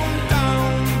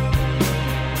 דאונטאון,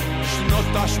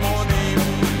 שנות ה-80,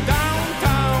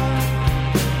 דאונטאון,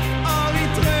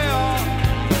 אריתריאה,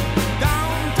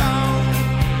 דאונטאון,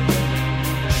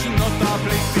 שנות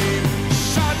הפליטים,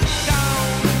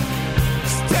 שאט-דאון,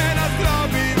 סצנת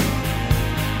קלאבים,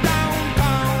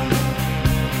 דאונטאון,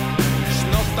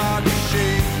 שנות ה-90,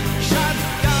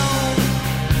 שאט-דאון,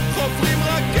 חופרים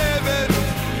רכבת,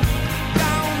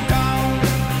 דאונטאון,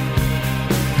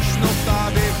 שנות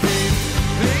ה-70,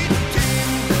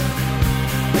 פליטים,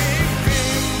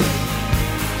 ביבים,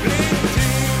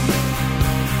 פליטים,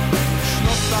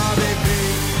 שנות ה-70,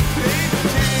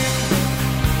 פליטים,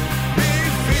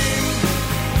 ביבים,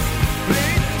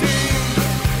 פליטים,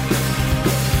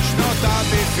 שנות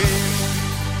ה-70.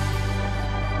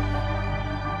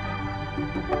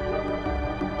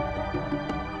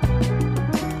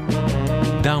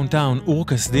 דאונטאון, אור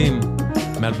כסדים,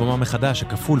 מאלבומה מחדש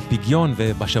הכפול פיגיון,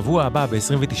 ובשבוע הבא,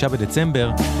 ב-29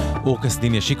 בדצמבר, אור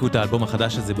כסדים ישיקו את האלבום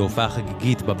החדש הזה בהופעה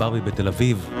חגיגית בברבי בתל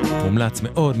אביב. מומלץ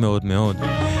מאוד מאוד מאוד.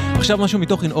 עכשיו משהו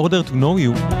מתוך In Order to Know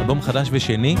You, אלבום חדש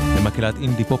ושני, במקהלת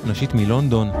אינדי פופ נשית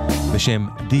מלונדון, בשם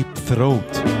Deep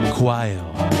Throat Choir.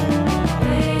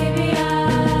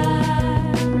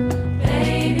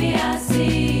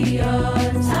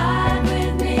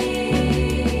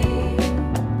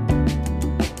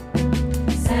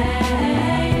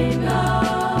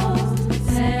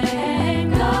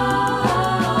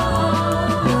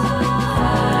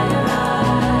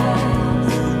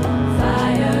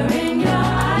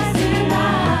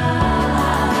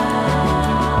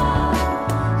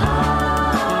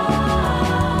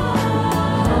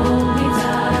 Hold me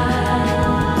tight.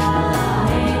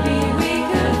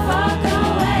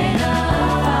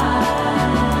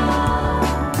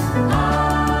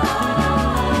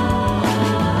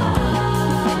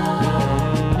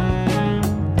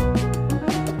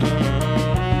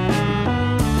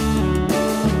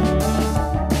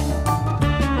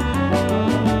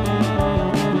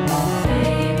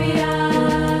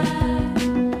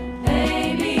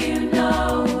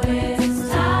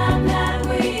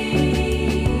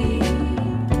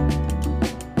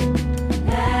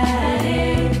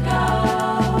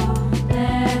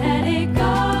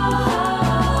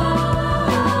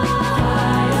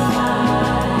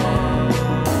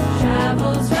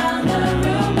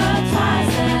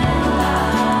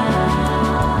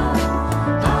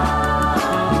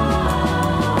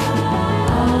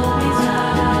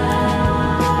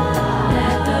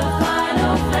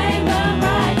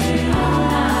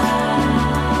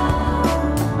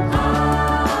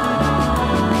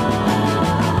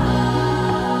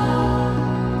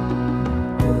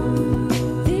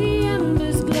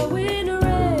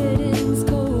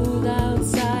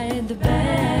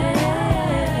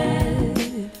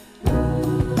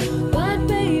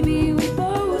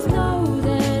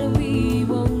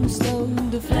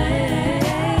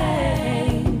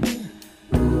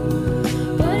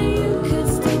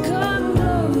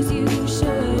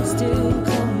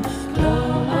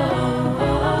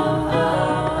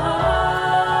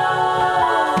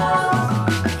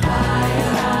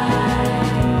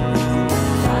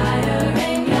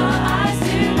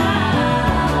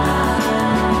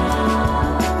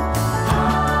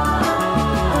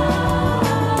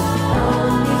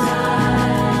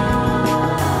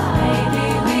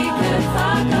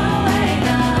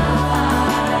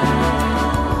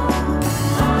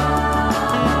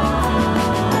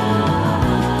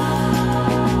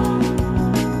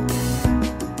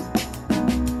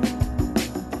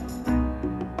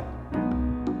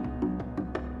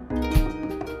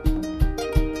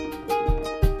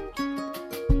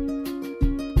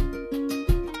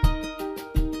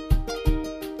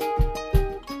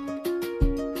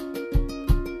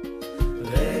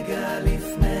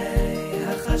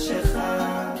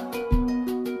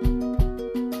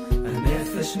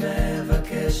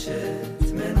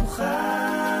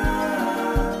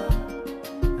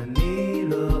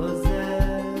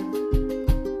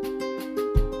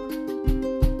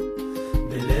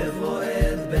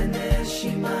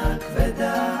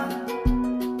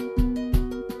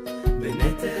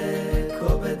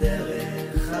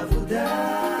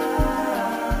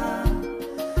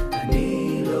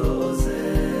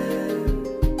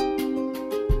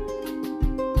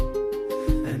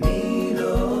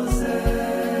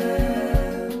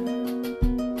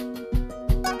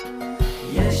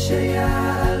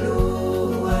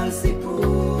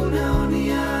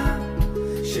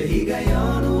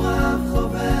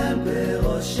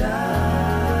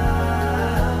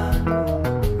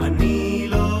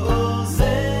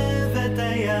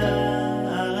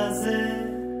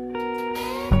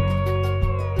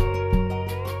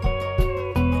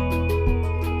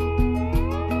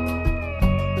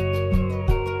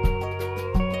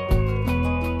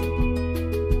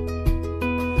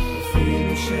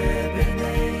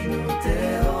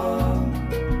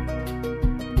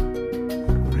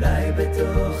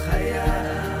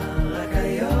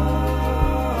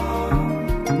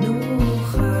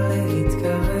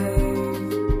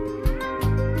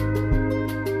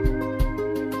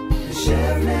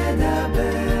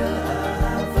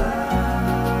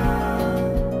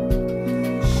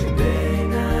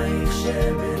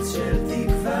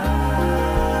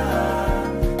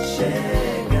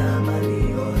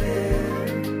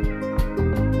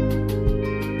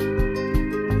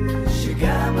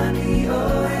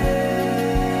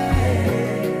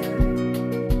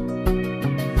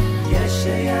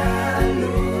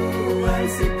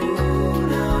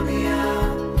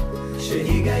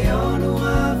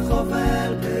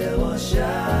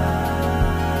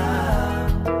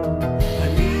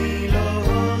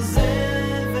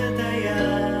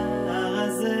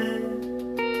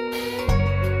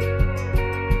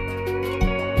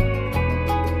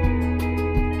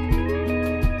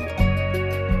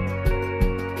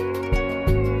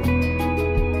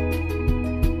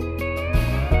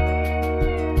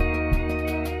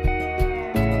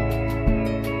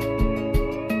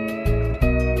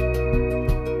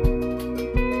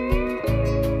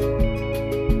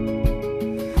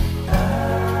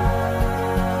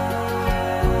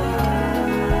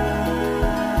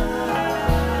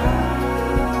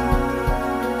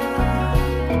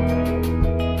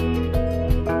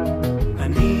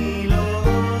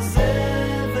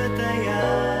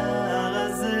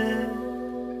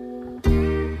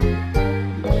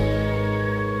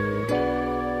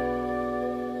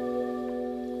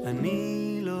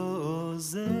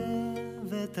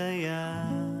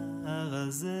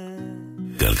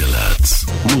 גלגלצ.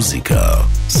 מוזיקה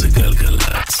זה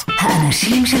גלגלצ.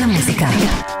 האנשים של המוזיקה.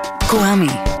 קוואמי.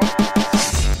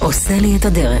 עושה לי את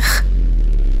הדרך.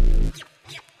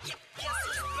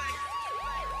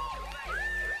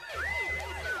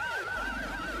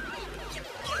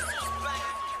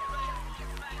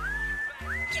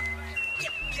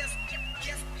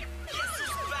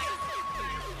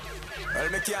 Well,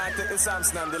 me can't take the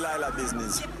Samson and Delilah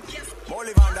business. More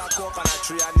live on that coconut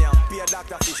tree and yam, pay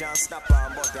Dr. Fish and snapper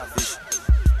and butterfish.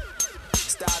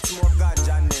 Start smoke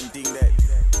ganja and them thing there.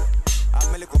 Have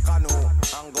me little canoe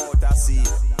and go out to sea.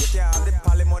 You can't have the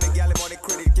pally money, galley money,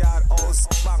 credit card, house,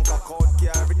 bank account,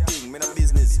 care everything. Me no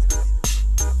business.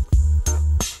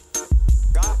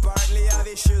 Cause apparently you have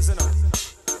issues, you know.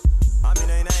 I'm in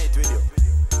a night with you.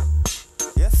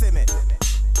 You see me?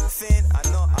 Thin, I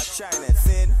know I China,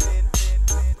 thin.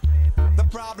 The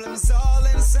problem's all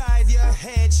inside your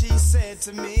head, she said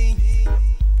to me.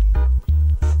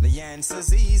 The answer's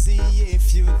easy if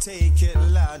you take it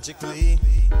logically.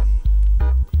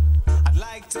 I'd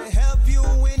like to help you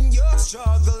in your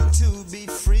struggle to be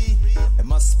free. It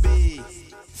must be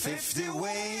 50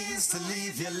 ways to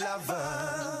leave your lover.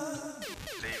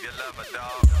 Leave your lover,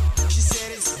 dog. She said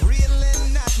it's really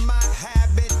not my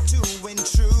habit to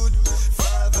intrude.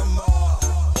 Furthermore,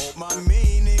 hope my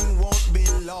meaning won't be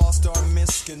lost or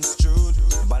misconstrued.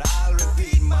 But I'll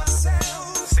repeat myself.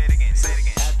 Say it again, say it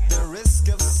again. At the risk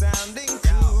of sounding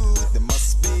crude, there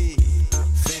must be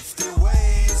 50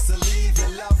 ways to leave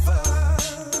your lover.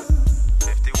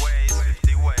 50 ways,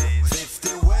 50 ways.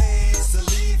 50 ways to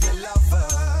leave your lover.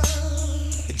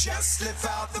 Just slip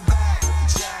out the back,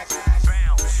 Jack.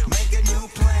 Make a new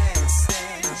plan,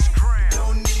 stand.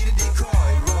 Don't need a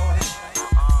decoy, Roy.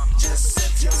 Just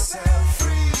set yourself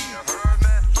free.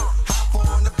 Hop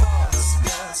on the bus,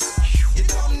 Gus. You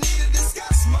don't need to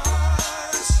discuss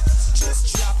much. Just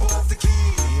drop off the key,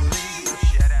 leave,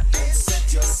 and set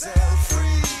yourself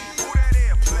free.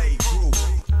 Play group.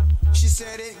 She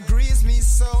said it grieves me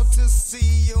so to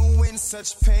see you in such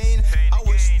pain. I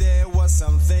wish there was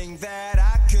something that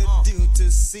I could do to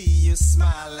see you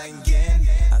smile again.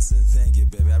 I said thank you,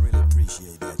 baby, I really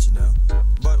appreciate that, you know.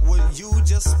 But would you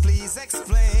just please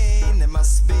explain? There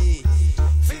must be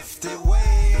 50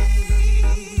 ways.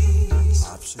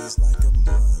 Options like a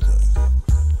mother.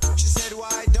 She said,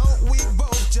 why don't we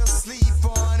both just sleep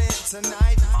on it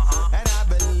tonight? And I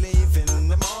believe in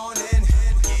the morning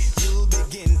you'll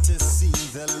begin to see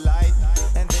the light.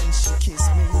 And then she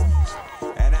kissed me,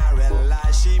 and I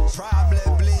realized she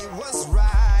probably was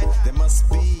right. There must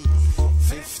be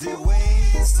 50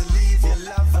 ways to leave your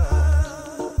lover.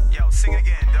 Yo, sing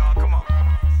again, dog, come on.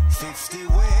 50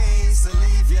 ways to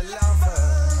leave your lover.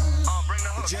 Bring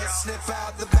the hook, just slip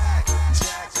out the back,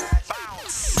 Jack.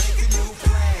 Make a new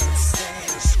plan, stand.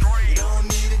 You don't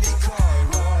need a decoy,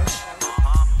 Roy.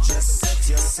 Just set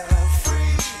yourself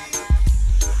free.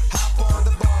 Hop on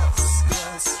the bus,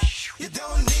 Gus. You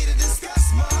don't need to discuss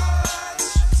much.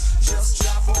 Just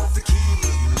drop off the key,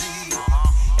 leave,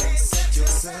 and set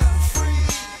yourself free.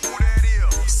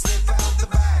 Slip out the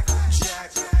back, Jack.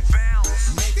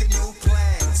 Make a new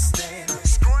plan, stand.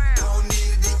 Don't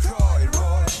need a decoy,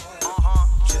 Roy.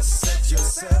 Just set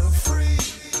yourself free.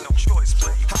 No choice,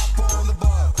 play. Hop on the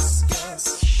bus, Gus.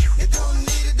 You don't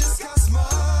need to discuss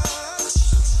much.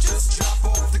 Just drop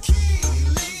off the key,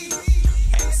 leave,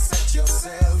 and set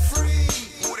yourself free.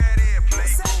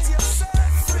 Set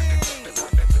yourself free.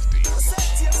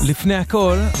 לפני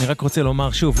הכל, אני רק רוצה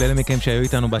לומר שוב לאלה מכם שהיו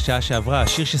איתנו בשעה שעברה,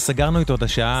 השיר שסגרנו איתו את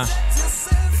השעה,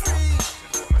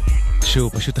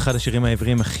 שהוא פשוט אחד השירים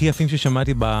העבריים הכי יפים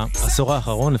ששמעתי בעשור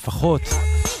האחרון לפחות,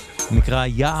 נקרא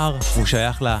יער, הוא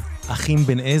שייך לאחים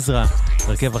בן עזרא,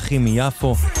 הרכב אחים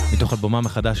מיפו, מתוך אלבומם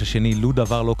החדש השני, לו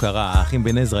דבר לא קרה, האחים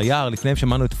בן עזרא יער. לפניהם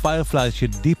שמענו את פיירפליי של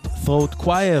דיפ ת'רוט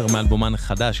קווייר, מאלבומן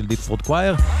החדש של דיפ ת'רוט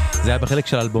קווייר, זה היה בחלק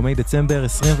של אלבומי דצמבר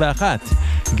 21.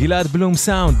 גלעד בלום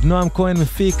סאונד, נועם כהן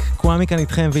מפיק, קוואמי כאן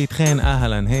איתכם ואיתכן,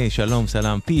 אהלן, היי, שלום,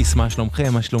 סלם, פיס, מה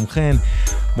שלומכם, מה שלומכן?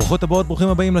 ברוכות הבאות, ברוכים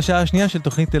הבאים לשעה השנייה של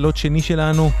תוכנית לילות שני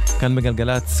שלנו, כאן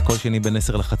בגלגלץ, כל שני בין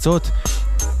 10 לחצות.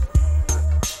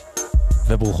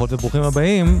 וברוכות וברוכים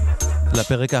הבאים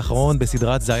לפרק האחרון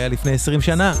בסדרת זה היה לפני 20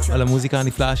 שנה, על המוזיקה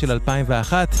הנפלאה של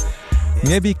 2001.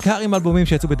 נהיה בעיקר עם אלבומים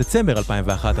שיצאו בדצמבר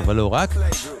 2001, אבל לא רק.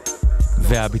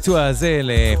 והביצוע הזה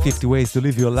ל-50 Ways to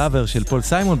Leave Your Lover של פול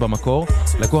סיימון במקור,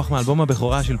 לקוח מאלבום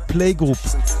הבכורה של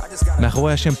פלייגרופ.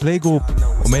 מאחורי השם פלייגרופ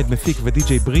עומד מפיק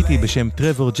ודי-ג'יי בריטי בשם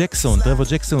טרוור ג'קסון. טרוור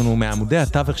ג'קסון הוא מעמודי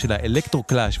התווך של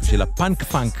האלקטרו-קלאש ושל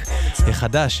הפאנק-פאנק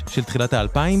החדש של תחילת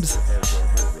ה-2000s,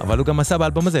 אבל הוא גם עשה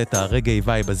באלבום הזה את הרגעי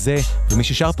וייב הזה, ומי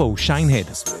ששר פה הוא שיינהד.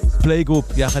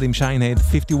 פלייגרופ יחד עם שיינהד,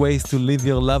 50 Ways to Leave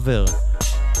Your Lover.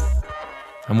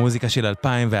 המוזיקה של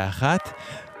 2001,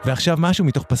 ועכשיו משהו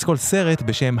מתוך פסקול סרט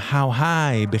בשם How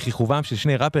High, בכיכובם של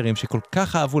שני ראפרים שכל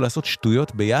כך אהבו לעשות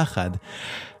שטויות ביחד,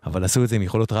 אבל עשו את זה עם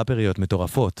יכולות ראפריות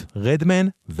מטורפות, רדמן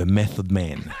ומתוד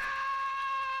מן.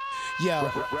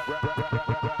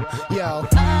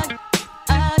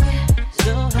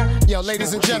 Yo,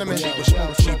 ladies and gentlemen,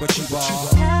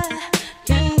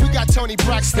 we got Tony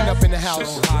Braxton up in the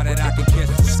house.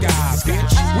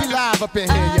 We live up in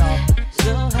here, y'all.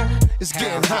 It's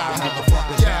getting hot,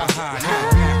 motherfucker. Yeah,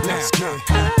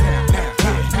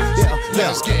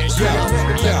 let's get.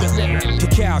 To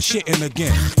Cal shitting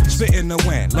again, spitting the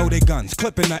wind, loaded guns,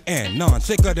 clipping the end, none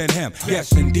sicker than him.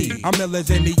 Yes indeed, I'm illers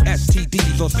in the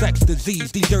STDs or sex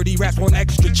disease. These dirty rats want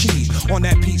extra cheese on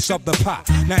that piece of the pie.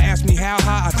 Now ask me how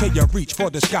high, I tell you reach for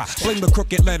the sky. Sling the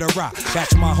crooked letter rock,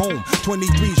 that's my home.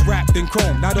 23's wrapped in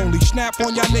chrome. Not only snap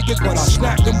on y'all niggas, but I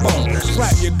snap them bones.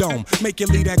 Slap your dome, make you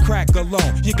leave that crack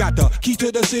alone. You got the key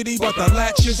to the city, but the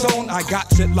latch is on. I got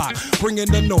it locked, bringing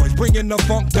the noise, bringing the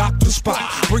funk, Dr. Spot.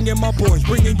 Bringing my boys,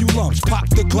 bringing you lumps, pop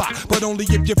the Glock, but only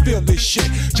if you feel this shit.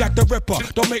 Jack the Ripper,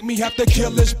 don't make me have to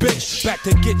kill this bitch. Back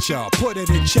to get ya, put it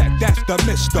in check, that's the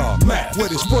Mr. Mac.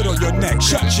 With his foot on your neck,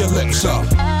 shut your lips up.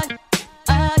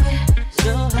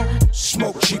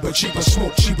 Smoke cheaper, cheaper,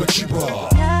 smoke cheaper, cheaper.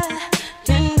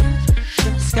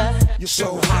 You're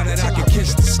so hot that I can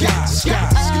kiss the sky, sky.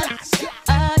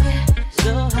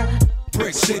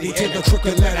 Brick City to the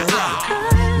crooked letter rock.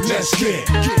 Let's get.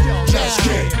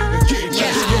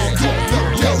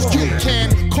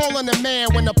 Calling a man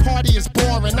when the party is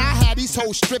boring. I had these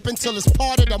hoes stripping till it's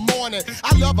part of the morning.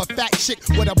 I love a fat chick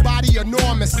with a body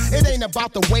enormous. It ain't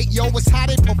about the weight, yo, it's how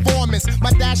they performance.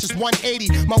 My dash is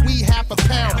 180, my weed half a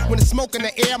pound. When it's smoke in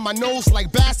the air, my nose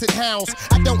like basset hounds.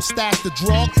 I don't stash the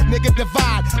drug, nigga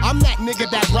divide. I'm that nigga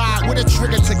that ride with a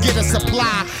trigger to get a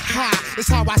supply. High, it's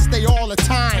how I stay all the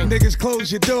time. Niggas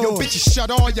close your doors. Yo, bitches shut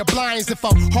all your blinds. If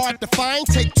I'm hard to find,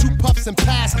 take 2 puffs and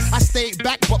pass. I stayed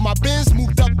back, but my Benz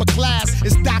moved up a class.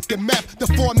 It's Dr. Meth, the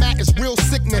format is real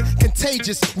sickening,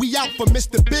 contagious. We out for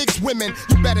Mr. Big's women.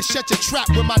 You better shut your trap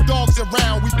when my dog's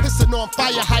around. We pissing on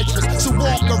fire hydrants, so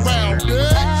walk around,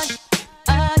 bitch.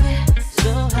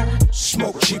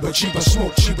 Smoke cheaper, cheaper,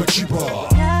 smoke cheaper, cheaper.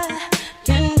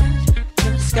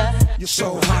 You're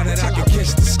so hot that I can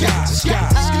kiss the sky, sky.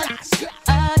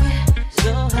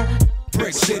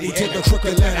 Brick City to the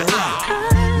crooked letter rock.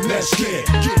 Let's get.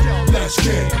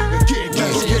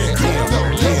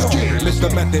 Mr.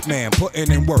 Method Man,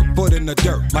 putting in work, foot in the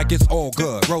dirt, like it's all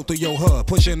good. Roll through your hood,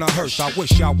 pushing a hearse, I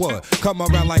wish I would. Come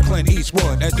around like Clint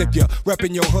Eastwood, as if you're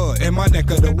repping your hood in my neck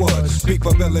of the woods. Speak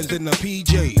for villains in the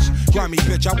PJs. Grimy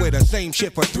bitch, I wear the same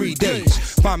shit for 3 days.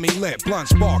 Find me lit, blunt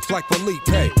sparks like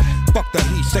Felipe. Fuck the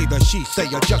he say, the she say,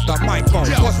 adjust the microphone.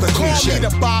 What's the cliche? Call me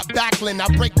the Bob Backlund. I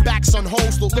break backs on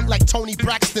hoes who look like Tony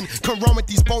Braxton. Come run with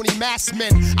these bony mass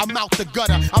men. I'm out the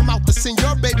gutter. I'm out to send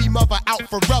your baby mother out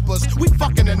for rubbers. We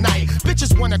fucking tonight.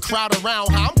 Bitches wanna crowd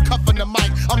around how I'm cuffing the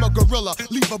mic. I'm a gorilla.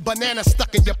 Leave a banana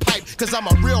stuck in your pipe. Cause I'm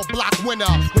a real block winner.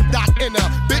 With Doc Inner.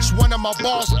 Bitch, one of my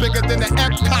balls bigger than the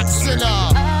Epcot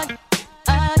Center.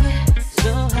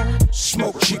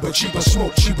 Smoke cheaper, cheaper,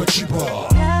 smoke cheaper, cheaper.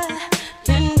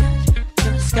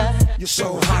 You're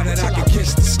so hot that I can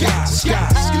kiss the sky, sky.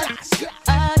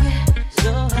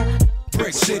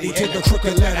 Brick City to the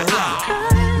crooked letter rock.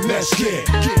 Let's get.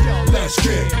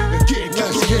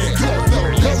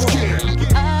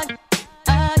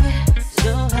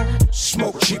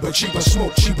 Smoke cheaper, cheaper,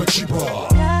 smoke cheaper, cheaper.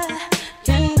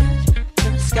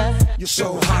 You're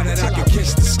so hot that I can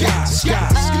kiss the sky, sky.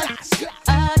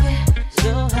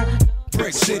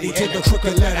 Brick City to the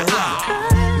crooked letter rock.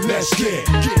 Let's get.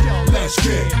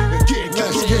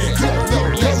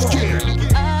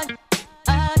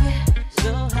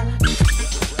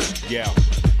 Yeah.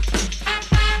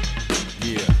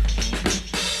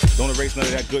 Don't erase none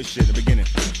of that good shit in the beginning.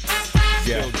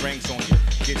 Yeah. Spill drinks on you.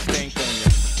 Get stank on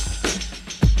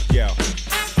you.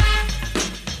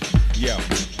 Yeah.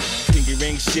 Pinky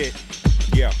ring shit.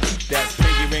 Yeah. That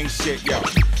pinky ring shit. Yeah.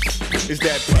 It's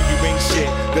that pinky ring shit.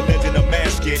 The legend of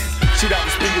Masket. Shoot out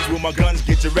the speakers with my guns,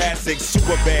 get Jurassic.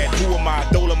 Super bad, who am I?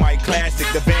 Dolomite classic.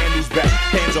 The Vandal's back,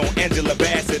 hands on Angela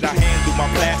Bassett. I handle my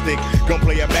plastic, gun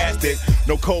play a bastard.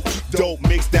 No coke, dope,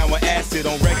 mixed down with acid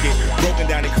on record. Broken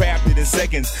down and crafted in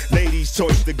seconds. Ladies'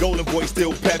 choice, the golden boy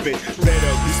still pep it.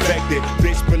 Better respect it,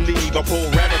 bitch believe. I pull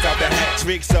rabbits out the hat,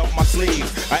 tricks up my sleeve.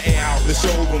 I air out the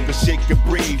showroom, the shit can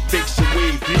breathe. Fix your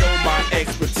weave, you know my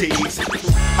expertise.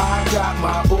 I got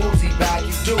my Uzi back,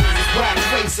 you dudes is whack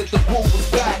face at the woo was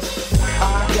back.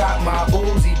 I got my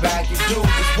Uzi back, you dudes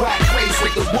is whack face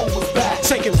at the woo was back.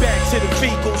 Take it back to the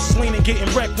vehicles, leaning, getting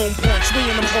wrecked room points. We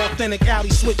in them authentic alley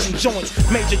switching joints.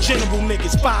 Major general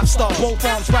niggas, 5 stars. Both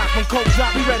arms rock when coke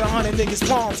drop. We read 100 niggas'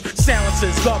 palms.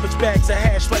 Silencers, garbage bags of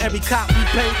hash for every cop we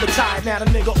paid. But tired now the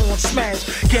nigga on smash.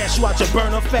 Gas you out your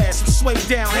burner fast. And sway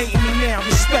down, hating me now.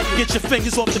 Respect, get your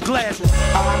fingers off the glass. I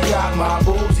got my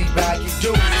Uzi back. You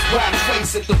dudes whack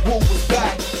face if the woo was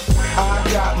back. I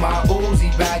got my Uzi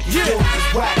back. You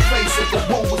dudes whack face if the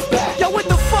woo was back. Yo, what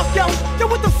the fuck, yo? Yo,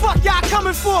 what the fuck y'all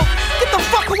coming for? Get the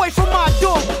fuck away from my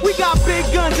door. We got big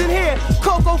guns in here,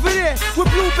 coke over there, with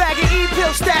blue bag and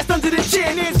E-pill stashed under the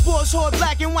chair. Near sports hard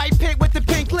black and white pig with the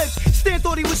pink lips. Stan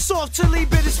thought he was soft till he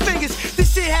bit his fingers.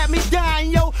 This shit had me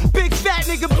dying, yo. Big fat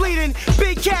nigga bleeding,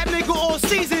 big cat nigga all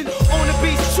season. On the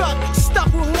beach truck,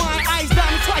 stuck with Hawaiian ice,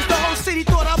 diamond twice. The whole city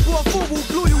thought I bought FUBU,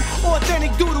 blew you,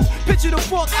 authentic doodle. Picture the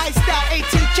fork iced out, 18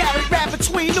 karat wrap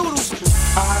between noodles.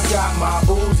 I got my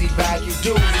Uzi back, you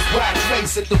dudes whack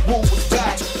face if the woo was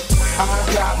back. I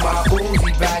got my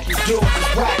Uzi back, you dudes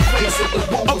whack face if the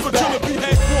woo was back. Up for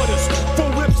headquarters,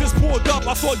 4 whips just poured up.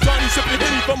 I saw Johnny sipping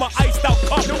Henny from an iced out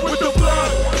cup with the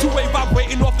blood. 2-way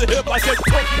vibrating off the hip. I said,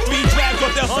 clean drags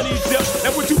off that honey dip.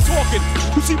 And what you talking?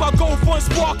 You see my gold fun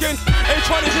sparking? Ain't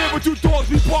trying to hear what you dogs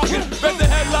be barking. Read the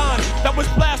headline that was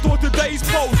blast on today's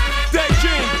post. Dead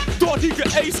King thought he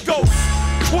could ace ghosts.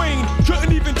 Queen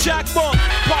couldn't even jack funk.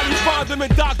 Probably find them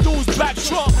in Doc Dool's back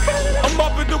trunk. I'm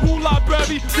up in the Wu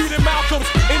Library, reading Malcolm's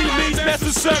any means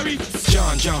necessary.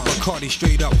 John Bacardi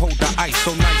straight up hold the ice.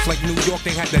 So nice like New York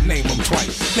they had to name him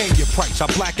twice. Name your price, I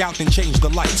black out and change the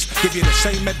lights. Give you the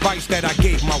same advice that I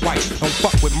gave my wife. Don't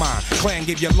fuck with mine, clan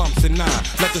give you lumps and 9.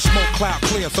 Let the smoke cloud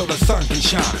clear so the sun can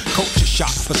shine. Culture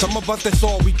shock, for some of us that's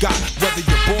all we got. Whether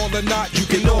you're born or not, you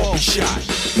can all be shot.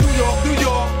 New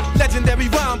York, legendary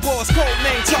rhyme boss, code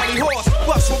name Charlie Horse,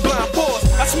 bust from blind force.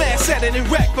 I smash, set it and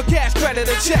wreck for cash credit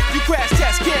or check. You crash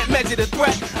test, can't measure the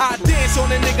threat. I dance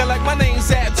on a nigga like my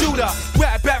name's Ab Judah.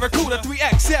 Rap Barracuda,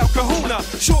 3XL Kahuna.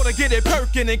 Sure to get it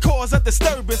perking and cause a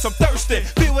disturbance. I'm thirsty.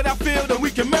 Feel what I feel, then we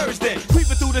can merge then.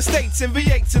 Creeping through the states in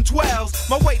V8s and 12s.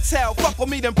 My weight's hell, fuck with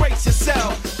me, then brace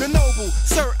yourself. The noble,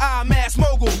 Sir I Mass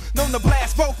Mogul. Known to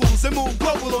blast vocals and move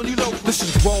global on you local. This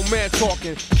is grown man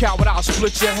talking. Coward, I'll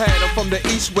split your head. I'm from the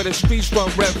east where the streets run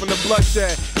red from the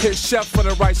bloodshed. Hit chef for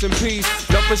the rice and peas.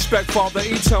 Enough respect, father,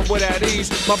 eat him with at ease.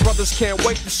 My brothers can't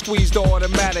wait to squeeze the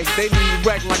automatic. They need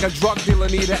wreck like a drug dealer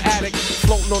need an addict.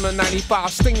 Floating on a 95,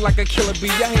 sting like a killer bee.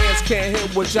 Your hands can't hit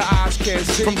what your eyes can't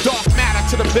see. From dark matter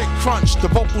to the big crunch, the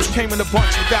vocals came in a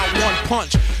bunch without one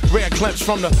punch. Rare glimpse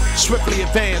from the swiftly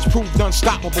advanced, proved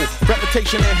unstoppable.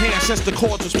 Reputation enhanced since the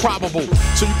chords was probable.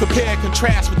 So you compare and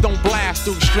contrast, but don't blast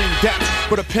through extreme depth.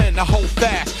 With a pen to hold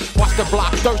fast. Watch the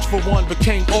block thirst for one,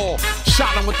 became all.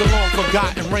 Shot him with the long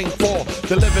forgotten rainfall.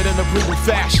 Delivered in a brutal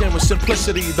fashion with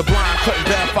simplicity. The blind couldn't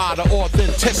verify the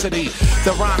authenticity.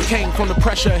 The rhyme came from the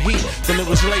pressure of heat. Then it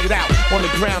was laid out on the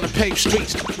ground and paved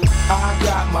streets. I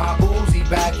got my Uzi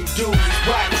back, you dudes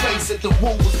whack face if the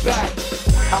woo was back.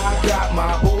 I got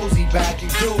my Uzi back, you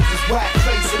dudes whack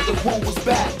face if the woo was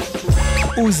back.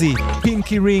 עוזי,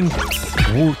 פינקי רינג,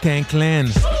 wu-tang clan.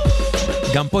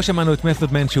 גם פה שמענו את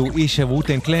מתוד מן שהוא איש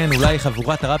wu-tang clan, אולי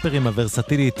חבורת הראפרים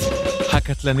הוורסטילית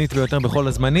הקטלנית ביותר בכל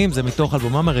הזמנים. זה מתוך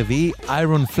אלבומם הרביעי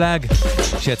Iron Flag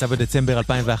שיצא בדצמבר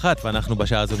 2001, ואנחנו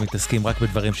בשעה הזו מתעסקים רק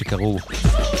בדברים שקרו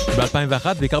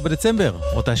ב-2001, בעיקר בדצמבר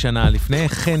אותה שנה. לפני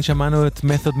כן שמענו את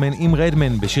מתוד מן עם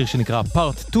רדמן בשיר שנקרא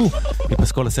Part 2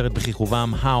 מפסקול הסרט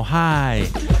בכיכובם How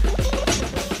High.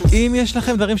 אם יש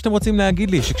לכם דברים שאתם רוצים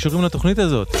להגיד לי שקשורים לתוכנית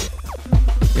הזאת,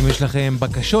 אם יש לכם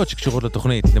בקשות שקשורות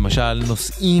לתוכנית, למשל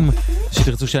נושאים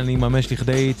שתרצו שאני אממש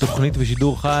לכדי תוכנית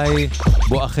בשידור חי,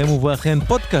 בואכם ובואכן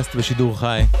פודקאסט בשידור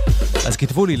חי, אז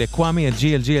כתבו לי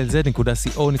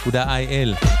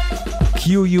לקוואמי@glglz.co.il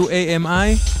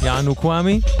QUAMI יענו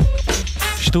קוואמי,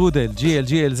 שטרודל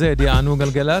glglz יענו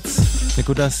גלגלץ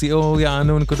 .co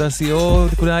יענו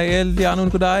 .co.il יענו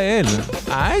 .il.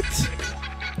 אייט?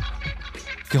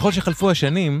 ככל שחלפו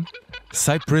השנים,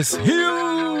 סייפרס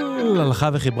היל הלכה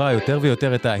וחיברה יותר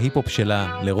ויותר את ההיפ-הופ שלה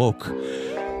לרוק,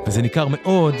 וזה ניכר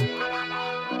מאוד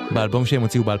באלבום שהם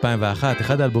הוציאו ב-2001,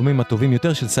 אחד האלבומים הטובים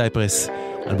יותר של סייפרס,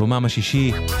 אלבומם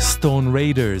השישי, Stone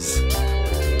Raiders.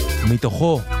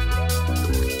 מתוכו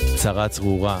צרה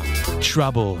צרורה,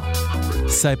 Trouble,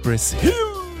 סייפרס היל.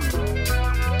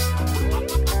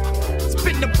 It's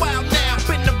been a while now,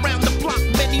 been around the block,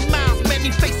 many miles, many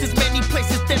faces, many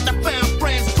places that I found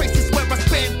friends, places where I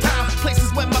spend time, places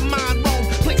where my mind roams,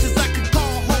 places I could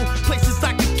call home, places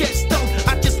I could get stoned.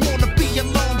 I just wanna be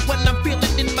alone when I'm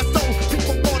feeling in my zone.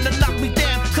 People wanna knock me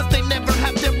down, cause they never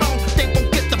have their own. They won't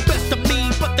get the best of me,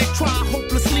 but they try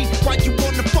hopelessly. Why you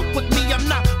wanna fuck with me? I'm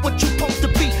not what you supposed to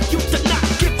be. Used to not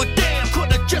give a damn,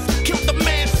 could've just killed the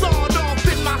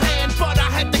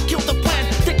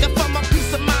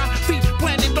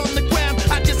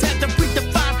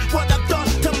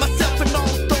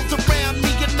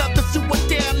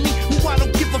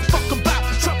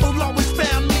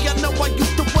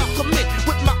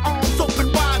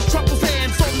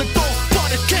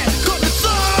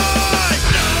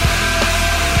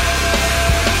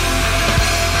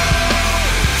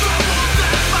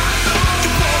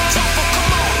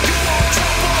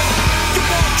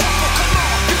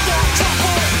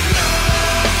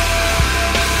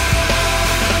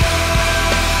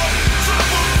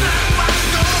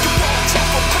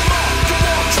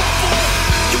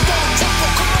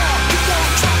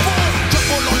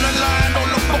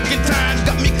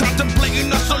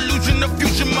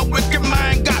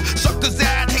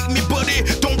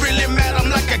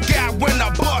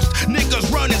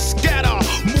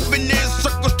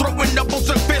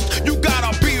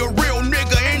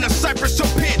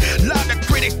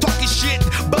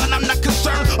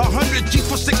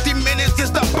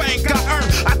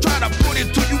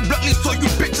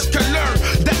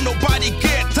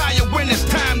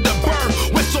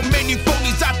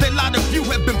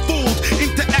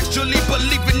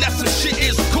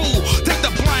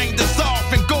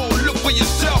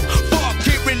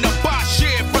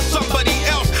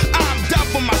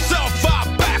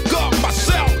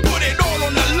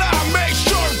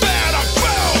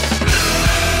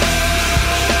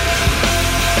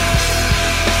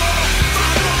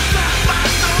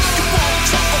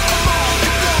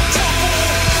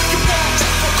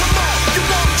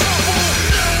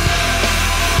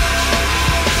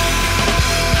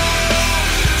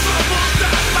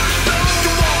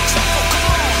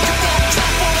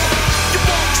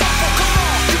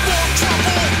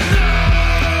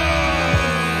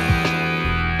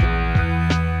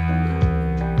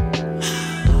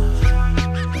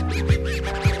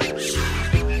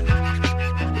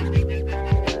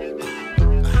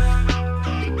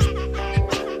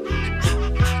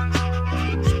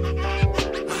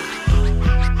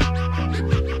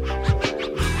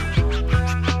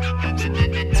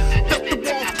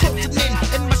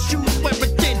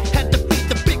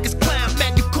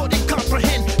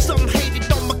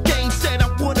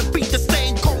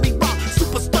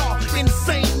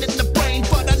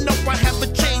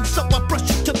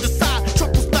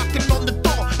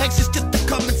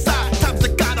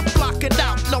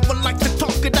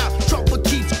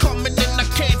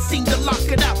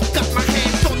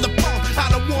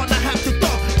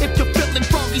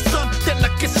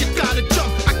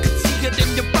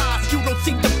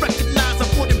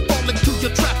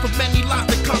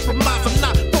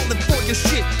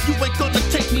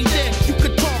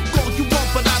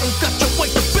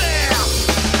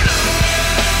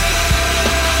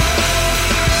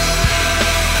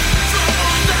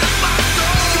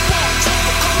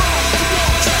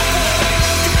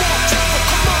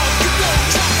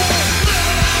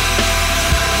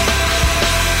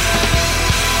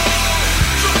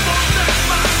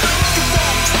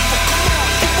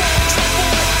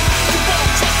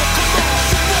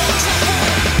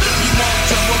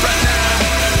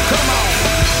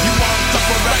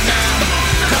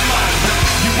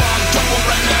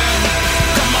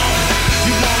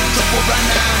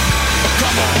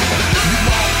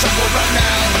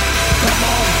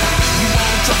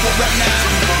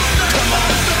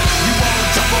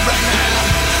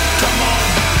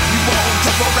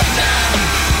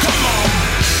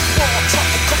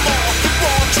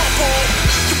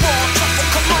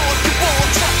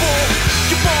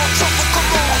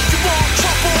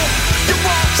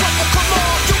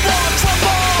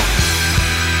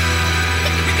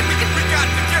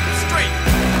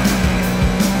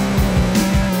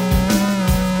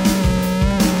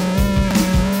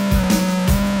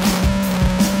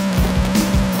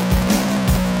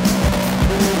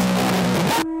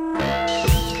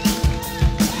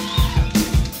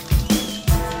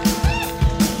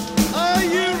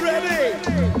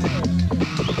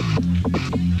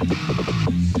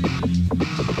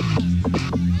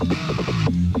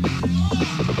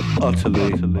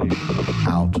utterly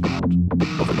out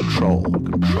of control.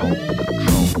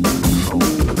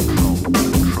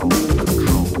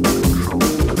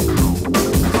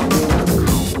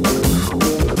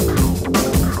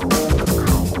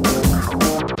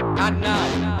 And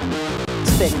now,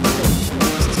 spin.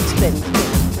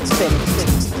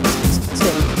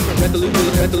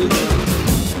 Revolution. Revolution.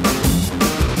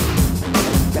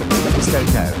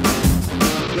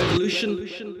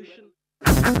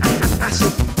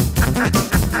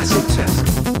 Acid test.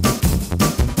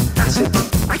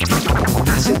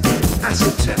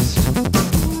 Acid test.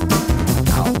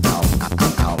 Out.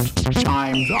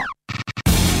 Time's up.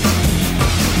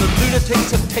 The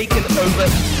lunatics have taken over.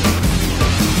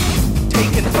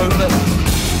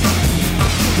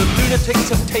 The lunatics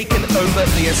have taken over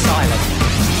the asylum.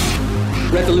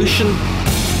 Revolution.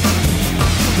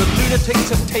 The lunatics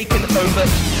have taken over.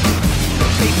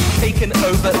 Taken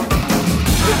over.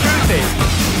 The truth is,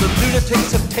 the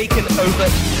lunatics have taken over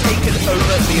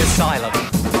the asylum.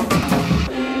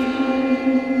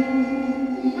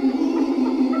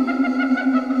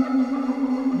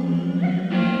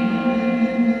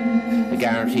 The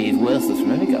guarantee is worthless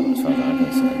from any government, as far as I'm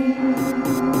concerned.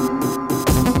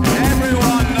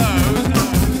 Everyone knows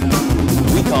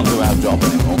We can't do our job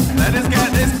anymore. Let us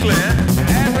get this clear.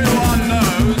 Everyone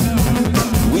knows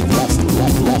We've lost it.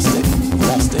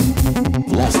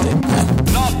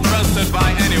 not trusted by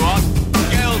anyone.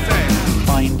 Guilty.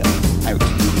 Find out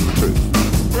truth.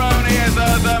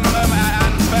 Cronyism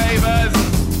and favors.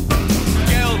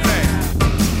 Guilty.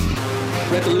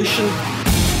 Revolution.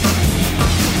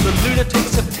 The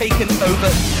lunatics have taken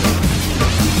over.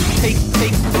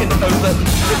 Taken over.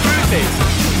 The truth is,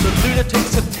 the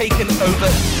lunatics have taken over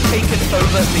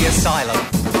the asylum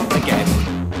again.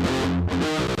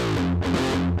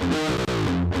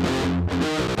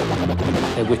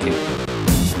 They're wicked.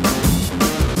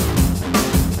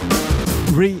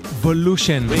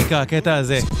 Revolution, בעיקר הקטע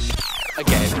הזה.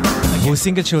 והוא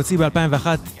סינגל שהוציא ב-2001,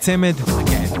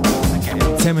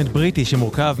 צמד בריטי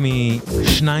שמורכב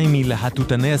משניים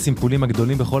מלהטוטני הסימפולים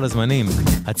הגדולים בכל הזמנים,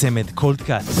 הצמד Cold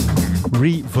Cut,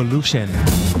 Revolution.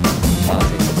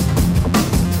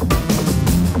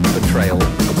 Betrayal.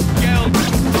 Guilty.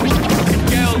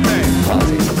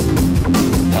 Party.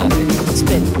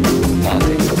 Spin.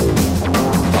 Party.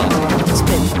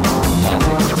 Spin.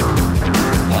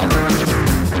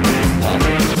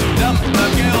 Dump the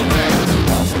guilty.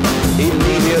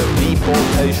 Immediate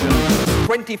deportation.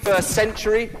 21st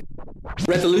century.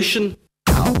 Revolution.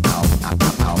 Out of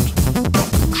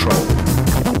control.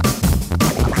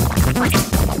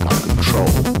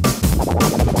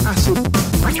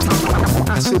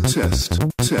 Acid test.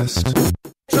 Trust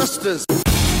us.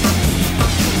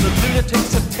 The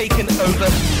lunatics have taken over.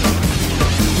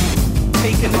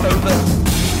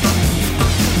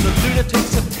 The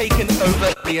lunatics have taken over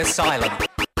the asylum.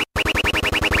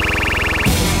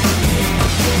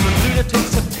 The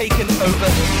lunatics have taken over.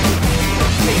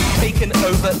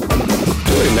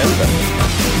 Do remember.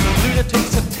 The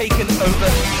lunatics have taken over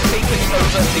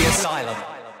the asylum.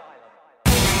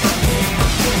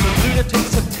 The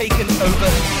lunatics have taken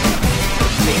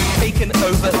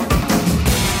over.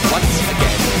 Once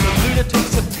again, the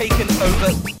lunatics have taken over.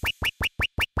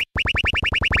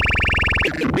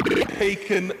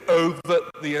 Taken over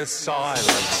the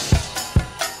asylum.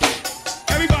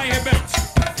 Everybody here bounce.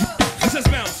 Let's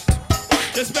just bounce.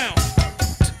 Just bounce.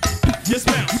 Just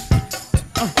bounce.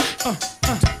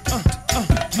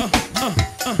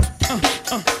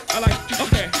 I like,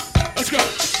 okay, let's go.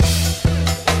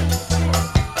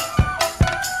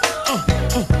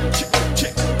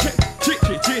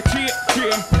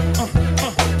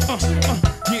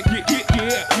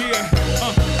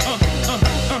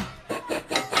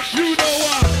 You know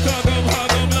I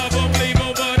hug 'em, love 'em, leave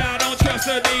 'em, but I don't trust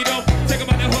or need 'em. Take 'em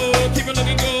out the hood, keep it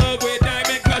looking good with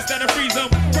diamond cuts that'll freeze 'em.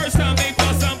 First time they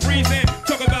fuss, I'm freezing.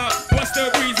 Talk about what's the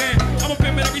reason. I'm a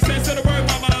pimp in every sense of the word,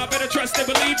 mama. I better trust and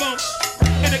believe 'em.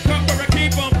 In the cup where I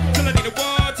keep 'em, till I need a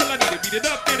wall, till I need to beat it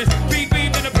up. Then it's beat,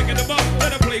 then I'm picking them up.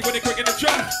 Let 'em play with it quick in the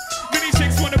truck. Many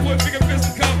chicks wanna put finger fist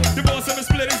and cup. Divorce him and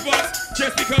split his butts.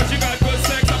 Just because you got good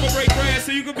sex, I'ma break bread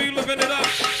so you can be living it up.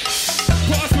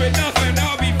 Pause with nothing,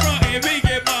 I'll be frontin'. Me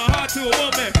give my heart to a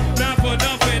woman. Not for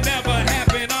nothing, never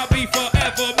happen. I'll be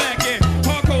forever mackin'.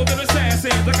 Hardcore than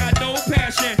assassins. I got no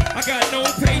passion, I got no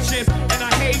patience, and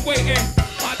I hate waiting.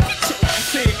 I get your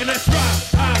ass in, and let's ride.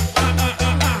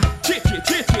 Chit, let's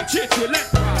ride. Chit, let's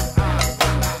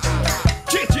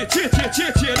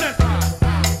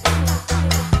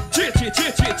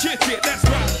Chit, let's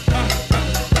ride.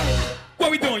 What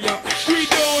we doing, y'all? We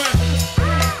doing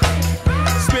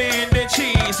spin the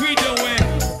cheese. We doing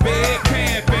big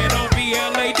pimpin'. Don't be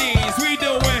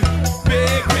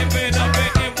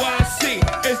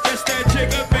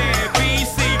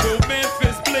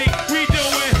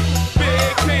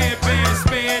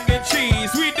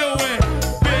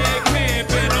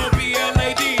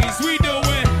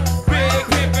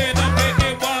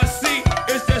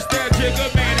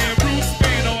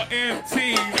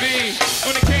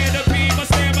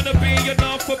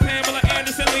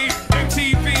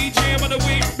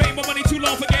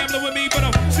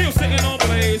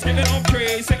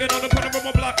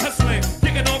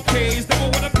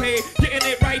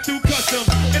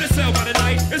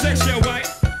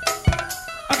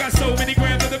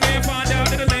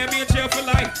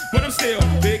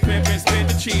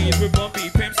with Bumpy,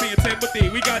 Pimp C and Timothy.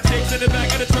 We got chicks in the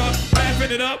back of the truck,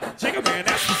 laughing it up. Check it, man,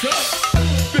 that's what's up.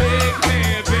 Big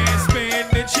pan, pan,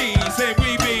 spinning cheese, and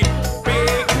we be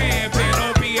big pan, pan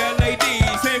on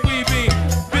PLADs, and we be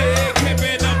big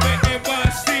pimpin' up in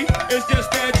NYC. It's just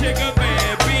that Jigga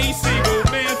Man, BC, with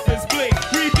Memphis Bleak.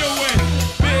 We doing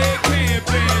big pan,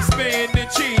 pan, spinning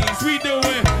cheese. We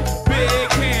doing big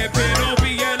pan, pan on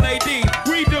PLAD.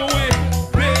 We doing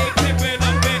big pimpin'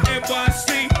 up in NYC.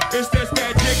 It's just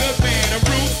that Jigga Man, a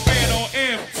roots man on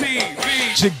MTV.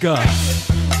 Jigga.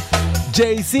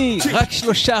 ג'יי-זי, רק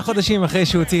 3 חודשים אחרי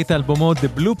שהוא הוציא את אלבומו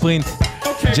The Blueprint,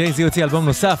 ג'יי-זי הוציא אלבום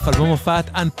נוסף, אלבום הופעת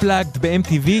Unplugged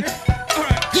ב-MTV,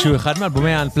 שהוא אחד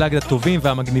מאלבומי ה-Unplugged הטובים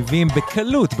והמגניבים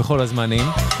בקלות בכל הזמנים,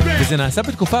 וזה נעשה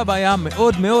בתקופה בה היה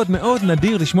מאוד מאוד מאוד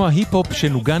נדיר לשמוע היפ-הופ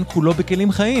שנוגן כולו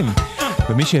בכלים חיים.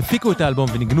 ומי שהפיקו את האלבום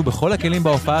וניגנו בכל הכלים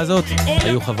בהופעה הזאת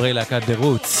היו חברי להקת The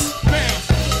Roots.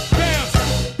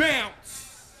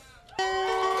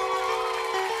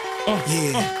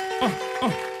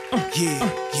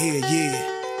 Yeah,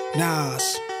 Nas,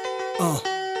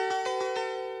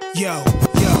 yo,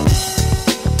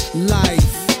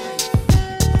 life,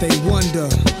 they wonder,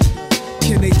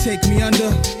 can they take me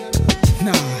under?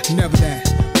 Nah, never that,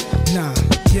 nah,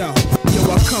 yo,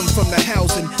 I come from the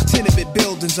housing, tenement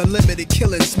buildings, unlimited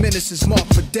killings, menaces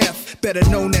marked for death, better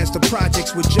known as the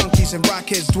projects where junkies and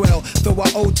rockheads dwell, though I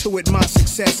owe to it my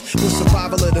success, with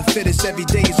survival of the fittest every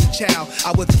day as a child,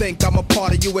 I would think I'm a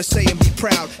part of USA and be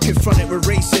proud, confronted with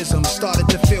racism, started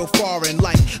to feel foreign,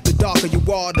 like the darker you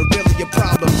are, the realer your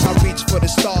problems, I reached for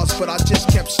the stars, but I just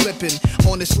kept slipping,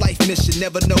 on this life mission,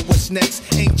 never know what's next,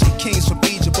 ancient kings from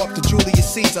Egypt up to Julius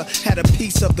Caesar, had a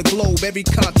piece of the globe, every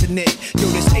continent, yo,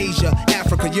 this Asia,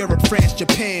 Africa, Europe, France,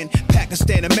 Japan,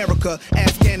 Pakistan, America,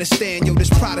 Afghanistan, yo, this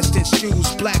Protestants, Jews,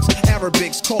 blacks,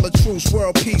 Arabics, call a truce,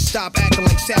 world peace, stop acting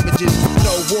like savages,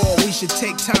 no war, we should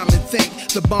take time and think,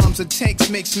 the bombs and tanks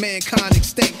makes mankind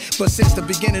extinct, but since the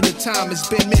beginning of time, it's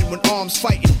been men with arms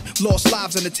fighting, lost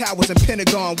lives in the towers and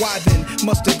Pentagon, why then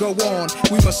must it go on,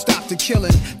 we must stop the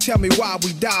killing, tell me why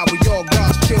we die, we all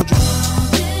God's children,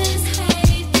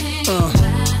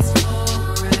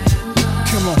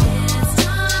 come on,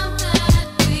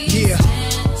 yeah,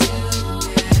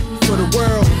 for the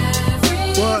world,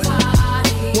 what,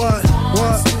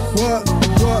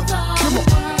 come on,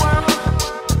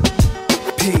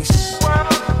 peace,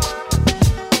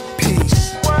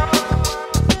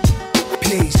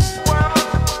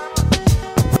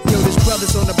 yo, there's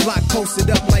brothers on the block posted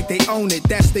up like they own it,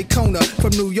 that's they Daytona,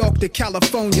 from New York to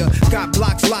California, got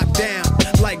blocks locked down,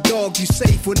 like dog, you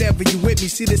safe whenever you with me,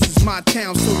 see this is my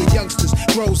town, so the youngsters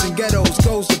grows in ghettos,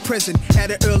 goes to prison, at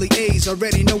an early age,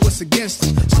 already know what's against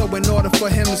him, so in order for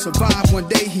him to survive, one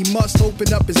day he must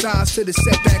open up his eyes to the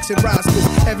setbacks and rise,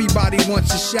 cause everybody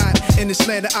wants a shot, in this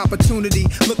land of opportunity,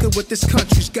 look at what this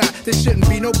country's got, there shouldn't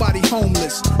be nobody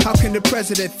homeless, how can the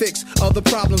president fix all the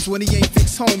problems when he ain't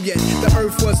fixed home yet, the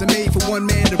earth wasn't made for one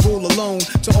man to rule alone,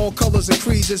 to all colors and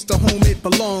creeds, it's the home it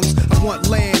belongs, I want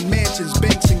land, mansions,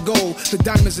 banks and gold, the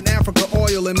diamonds in Africa,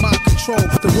 oil in my control,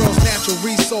 the world's natural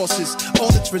resources,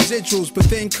 all its residuals, but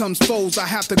then comes foes, I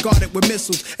have to guard it with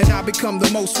missiles, and I become the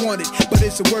most wanted, but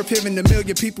is it worth hearing a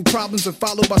million people problems are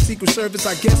followed by Secret Service,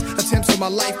 I guess, attempts on my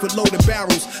life with loaded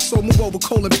barrels, so move over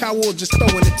Colin Powell or just throw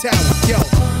in the towel, yo,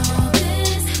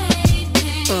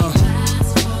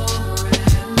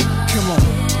 come on,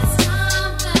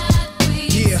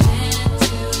 yeah,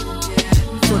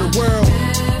 for the world,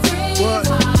 what,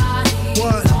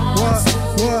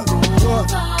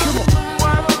 come on,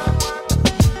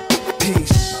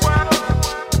 peace,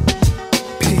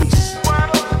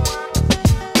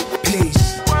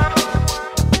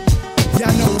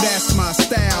 y'all know that's my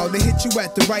style, they hit you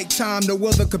at the right time, no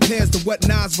other compares to what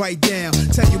Nas write down,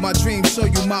 tell you my dreams, show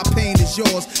you my pain is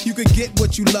yours, you could get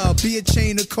what you love, be a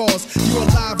chain of cause, you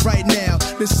alive right now,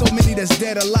 there's so many that's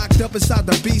dead or locked up inside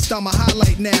the beast, I'm a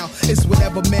highlight now, it's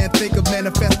whatever man think of,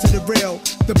 manifest to the real,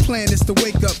 the plan is to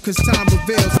wake up, cause time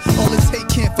reveals, all this hate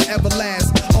can't forever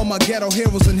last, all my ghetto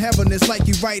heroes in heaven, it's like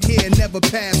you right here and never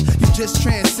pass, you just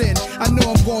transcend, I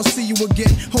know I'm gonna see you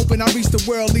again, hoping I reach the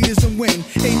world leaders and win,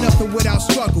 ain't nothing without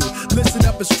struggle, listen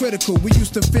up, it's critical, we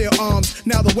used to fear arms,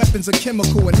 now the weapons are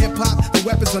chemical, in hip-hop, the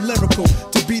weapons are lyrical,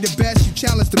 to be the best, you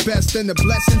challenge the best, then the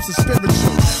blessings are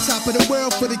spiritual, top of the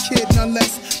world for the kid, none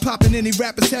less, popping any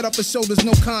rapper's head off his shoulders,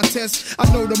 no contest, I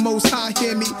know the most high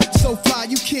hear me, so fly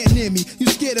you can't near me, you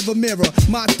scared of a mirror,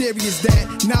 my theory is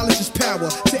that, knowledge is power,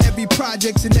 to every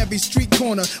projects in every street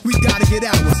corner, we gotta get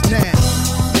ours now.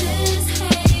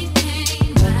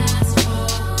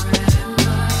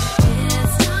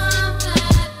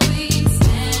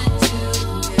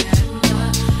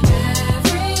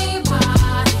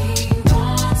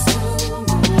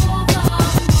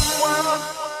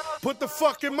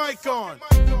 fucking mic on.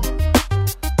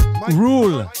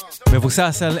 רול,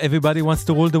 מבוסס על Everybody Wants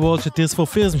to Rule the World של Tears for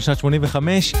Fears משנת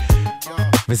 85,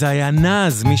 וזה היה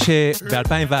נאז, מי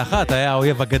שב-2001 היה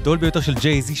האויב הגדול ביותר של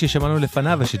ג'יי-זי ששמענו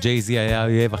לפניו, ושג'יי-זי היה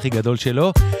האויב הכי גדול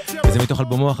שלו, וזה מתוך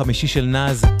אלבומו החמישי של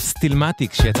נאז,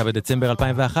 סטילמטיק, שיצא בדצמבר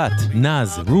 2001.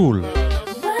 נאז, רול.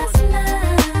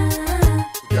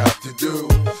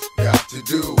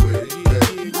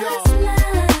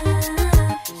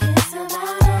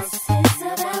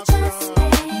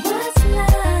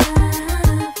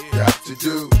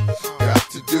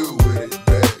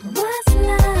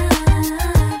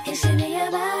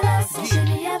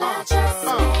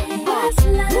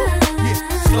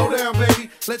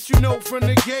 Let you know from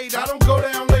the gate, I don't go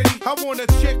down, lady. I want a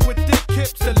chick with thick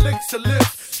hips that licks her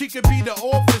lips. She could be the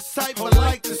office type, but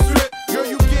like the strip. Girl,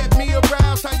 you get me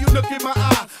aroused, how you look in my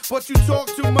eye. But you talk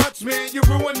too much, man, you're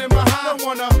ruining my high. I don't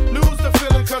wanna lose the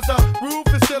feeling, cause the roof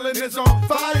is ceiling is on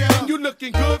fire. And you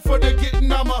looking good for the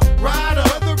getting, I'm a rider.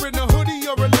 Whether in a hoodie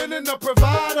or a linen, a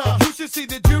provider. You should see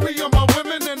the jury on my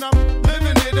women, and I'm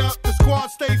living it up. The squad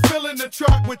stay filling the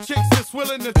truck with chicks that's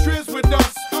willing to trizz with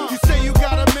us. You say you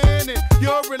got a man and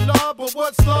you're in love, but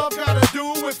what's love gotta do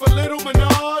with a little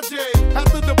menage?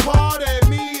 After the party,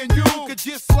 me and you could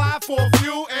just slide for a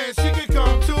few, and she could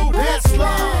come too. That's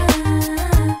love.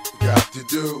 Got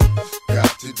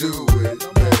to do it.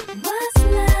 What's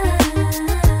love?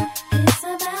 It's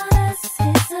about us,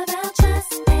 it's about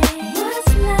trust me.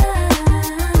 What's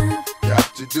love? Got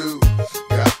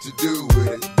to do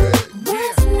with it, baby.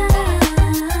 What's love?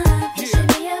 It should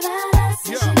be about us,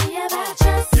 it should be about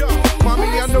trust me. Mommy,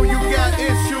 I know you got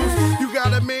issues. You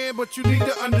got a man, but you need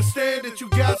to understand that you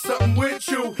got something with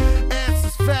you. Ass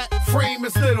is fat, frame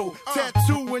is little.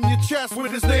 Tattoo in your chest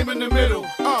with his name in the middle.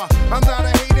 I'm not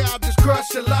a hater, I'll just crush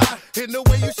your lie. In the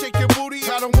way you shake your booty,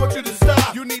 I don't want you to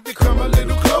stop. You need to come a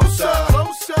little closer.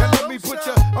 And let me put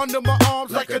you under my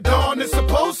arms like a dawn is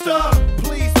supposed to.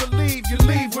 Please believe you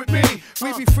leave with me. We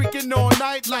be freaking all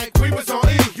night like we was on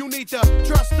E. You need to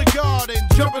trust the God and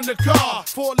jump in the car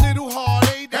for a little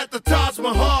heartache at the Taj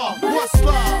Mahal. What's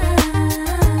love?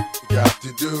 Got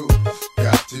to do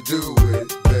it,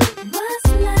 baby. What's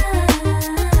love?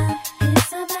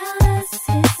 It's about us,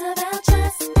 it's about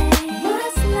trust me.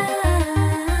 What's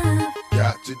love?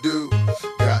 Got to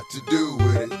do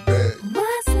with it, baby.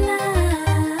 What's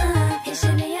love? It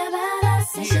should be about us,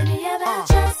 it should be about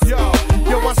trust me.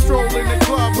 Yo, I stroll in the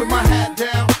club with my hat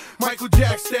down, Michael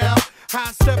Jack style.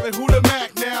 High stepping, who the Mac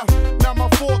now? Not my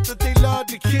fault that they love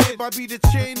the kid. Might be the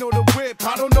chain or the whip,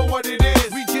 I don't know what it is.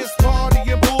 We just party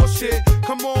and bullshit.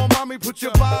 Come on, mommy, put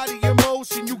your body in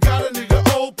motion. You got a nigga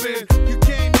open. You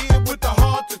came here with the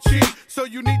heart to cheat, so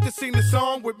you need to sing the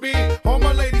song with me. All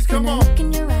my ladies, come on. Look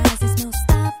in your eyes, there's no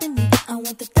stopping me. I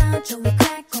want the Dodge or the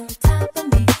crack on top of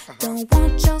me. Don't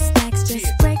want your stacks,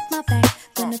 just break my back.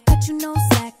 Gonna cut you no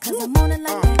slack, cause I'm on it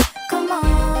like that. Come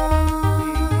on.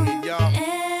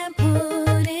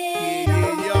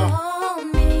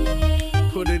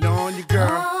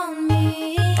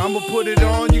 I'ma put it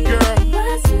on you, girl.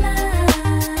 What's love?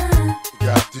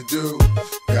 Got to do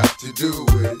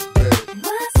it, baby.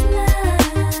 What's love?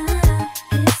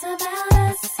 It's about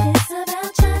us, it's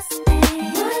about trust me.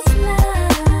 What's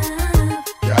love?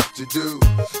 Got to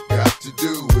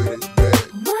do with it, baby.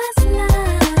 What's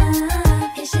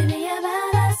love? It should be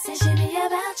about us, it should be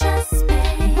about trust me.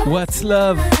 What's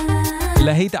love?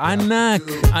 להיט ענק,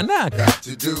 ענק. Got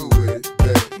to do it,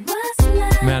 baby.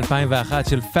 מ-2001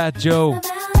 של פאט ג'ו,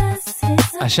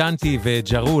 אשנטי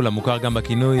וג'רול, המוכר גם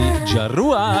בכינוי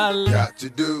ג'רואל.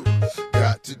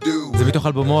 זה מתוך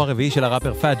אלבומו הרביעי של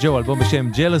הראפר פאט ג'ו, אלבום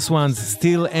בשם Jealous Ones,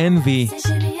 Still Envy,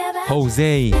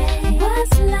 הוזי.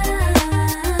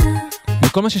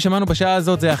 וכל מה ששמענו בשעה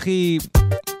הזאת זה הכי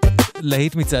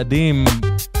להיט מצעדים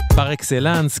פר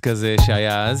אקסלנס כזה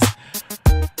שהיה אז,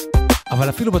 אבל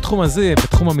אפילו בתחום הזה,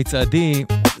 בתחום המצעדי,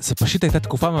 זו פשוט הייתה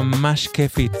תקופה ממש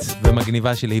כיפית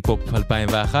ומגניבה של היפ-הופ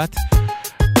 2001.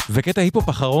 וקטע היפ-הופ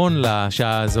אחרון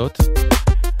לשעה הזאת,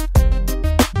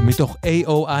 מתוך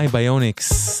AOI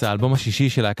Bionics, האלבום השישי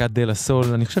של להקת דלה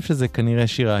סול. אני חושב שזה כנראה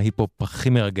שיר ההיפ-הופ הכי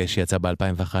מרגש שיצא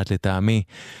ב-2001 לטעמי.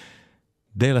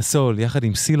 דלה סול יחד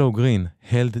עם סילו גרין,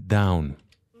 Held Down.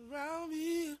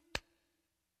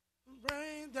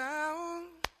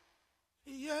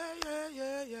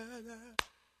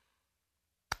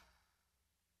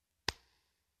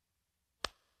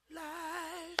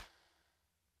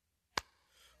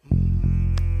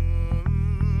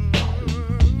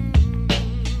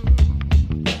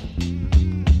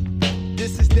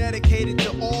 Dedicated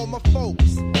to all my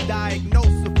folks,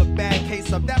 diagnosed with a bad case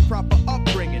of that proper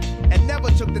upbringing, and never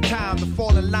took took the time to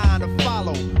fall in line or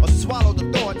follow or swallow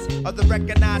the thoughts of the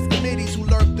recognized committees who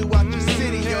lurk throughout your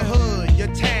city, your hood,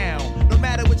 your town. No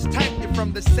matter which type you're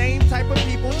from, the same type of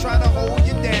people try to hold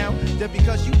you down just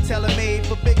because you tailor-made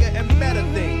for bigger and better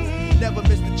things. Never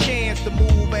missed a chance to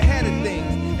move ahead of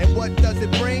things. And what does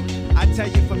it bring? I tell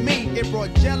you, for me, it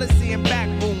brought jealousy and back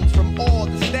wounds from all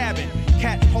the stabbing.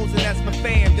 Cats posing as my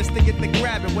fam just to get the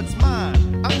grabbing what's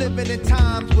mine. I'm living in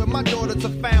times where my daughters are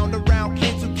found around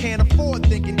kids who can't afford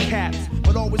thinking caps,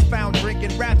 but always found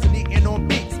drinking raps and eating on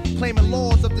beats, claiming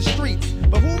laws of the streets.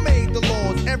 But who made the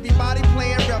laws? Everybody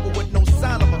playing rebel with no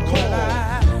sign of a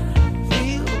cause.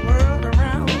 Feel the world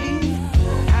around me.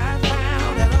 I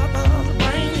found that others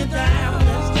bring you down,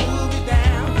 just to be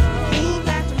down. You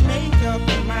got to make up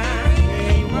your mind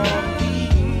where you want to be,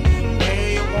 where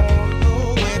you want to go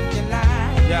with your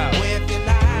life, with your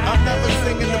life. I'm never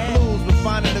singing the blues, but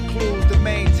finding the clues to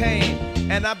maintain.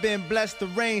 And I've been blessed to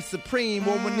reign supreme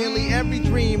over nearly every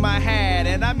dream I had,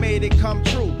 and I made it come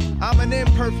true. I'm an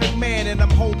imperfect man and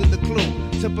I'm holding the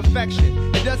clue to perfection.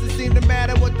 It doesn't seem to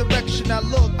matter what direction I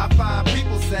look. I find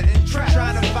people setting traps,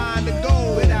 trying to find a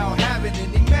goal without having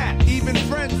any map. Even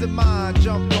friends of mine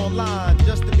jumped online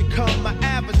just to become my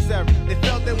adversary. They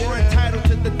felt they were entitled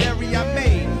to the dairy I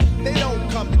made. They don't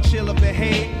come to chill or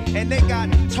behave, and they got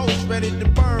toast ready to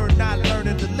burn, not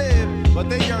learning to live, but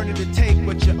they yearning to take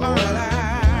what you earn.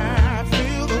 I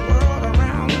feel the world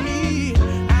around me.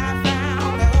 I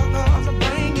found that others will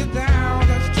bring you down,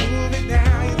 just to be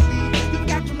down. You see, you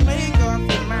got to make up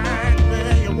your mind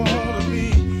where you want to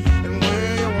be and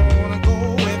where you want to go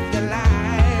with your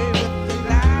life, with your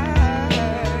life.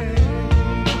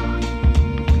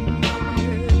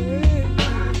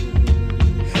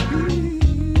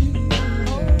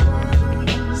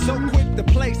 So quick to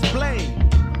place blame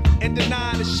and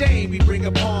deny the shame we bring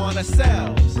upon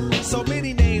ourselves. So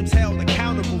many names held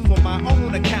accountable for my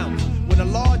own account, when a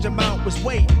large amount was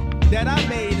weight that I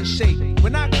made and shaped.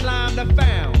 When I climbed, I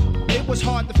found it was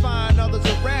hard to find others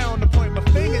around to point my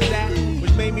fingers at,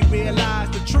 which made me realize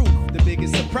the truth. The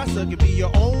biggest suppressor could be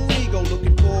your own ego,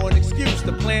 looking for an excuse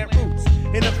to plant roots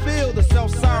in a field of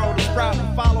self-sorrow to sprout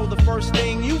and follow the first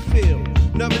thing you feel.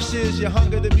 Nourishes your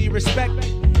hunger to be respected.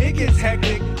 It gets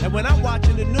hectic, and when I'm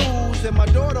watching the news and my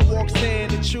daughter walks in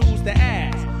and choose to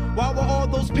ask, why were all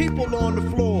those people on the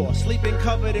floor, sleeping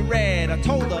covered in red? I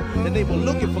told her that they were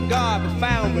looking for God but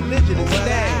found religion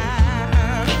instead.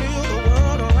 I feel the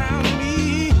world around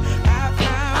me. I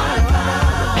found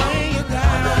others bring you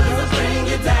down, just bring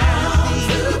you down,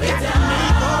 to be down.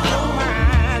 Make up your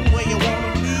mind where you want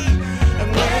to be and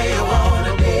where you want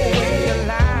to go with your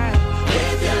life,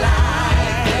 with your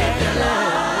life, with your life.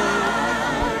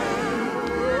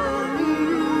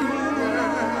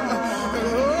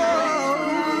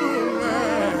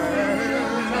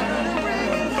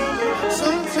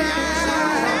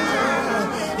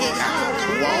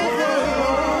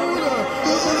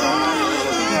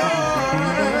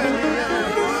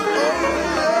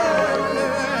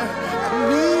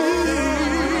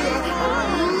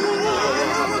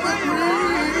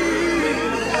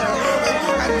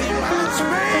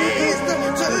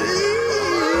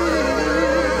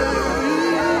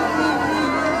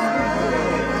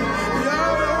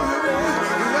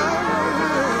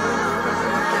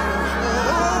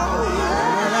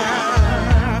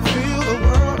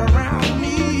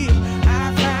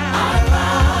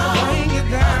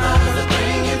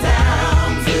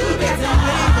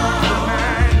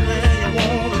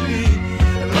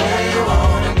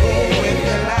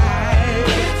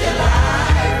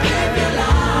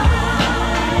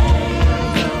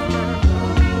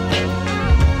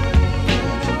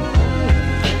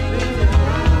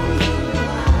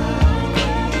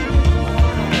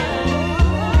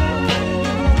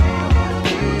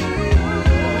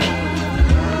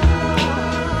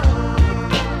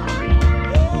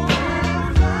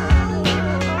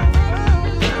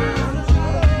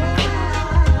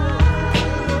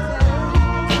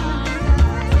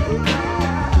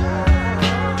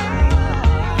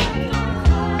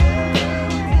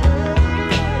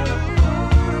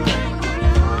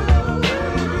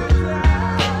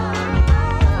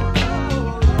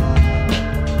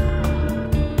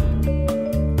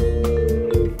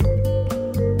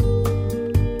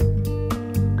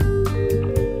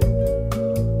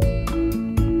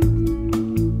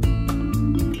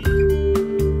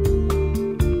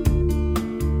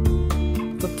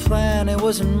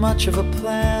 Wasn't much of a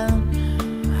plan.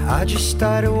 I just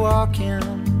started walking.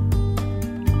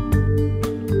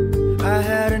 I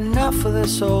had enough of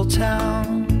this old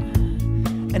town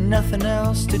and nothing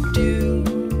else to do.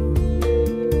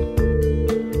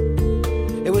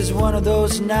 It was one of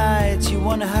those nights you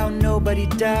wonder how nobody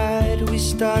died. We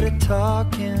started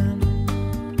talking.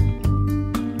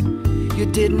 You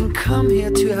didn't come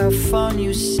here to have fun,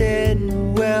 you said.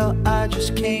 Well, I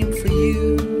just came for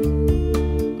you.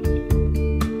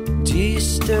 Do you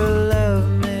still love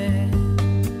me?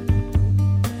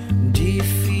 Do you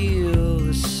feel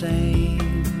the same?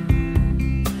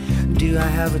 Do I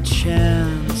have a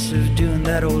chance of doing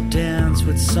that old dance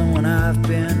with someone I've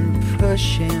been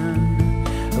pushing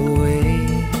away?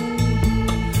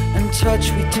 And touch,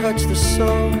 we touch the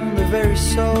soul, the very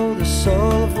soul, the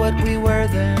soul of what we were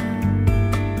then.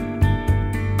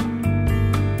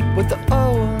 With the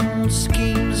old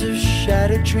schemes of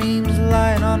shattered dreams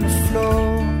lying on the floor.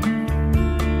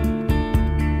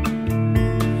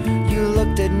 You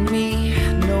looked at me,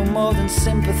 no more than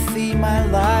sympathy. My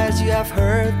lies, you have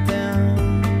heard them.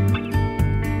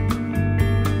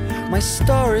 My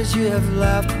stories you have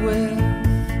laughed with.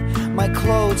 My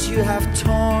clothes you have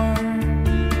torn.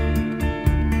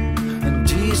 And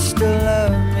do you still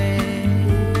love me?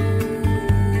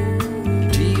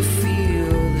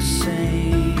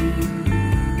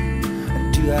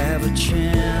 I have a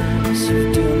chance of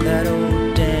doing that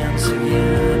old dance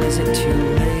again. Is it too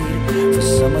late for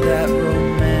some of that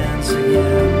romance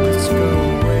again? Let's go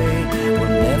away,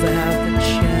 we'll never have the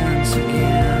chance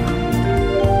again.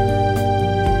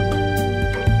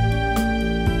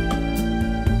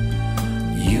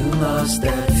 You lost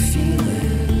that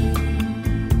feeling,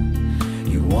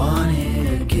 you want it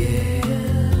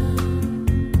again,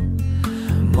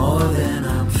 more than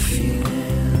I'm feeling.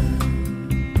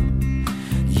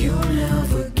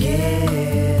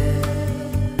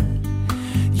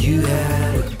 You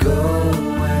had to go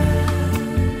and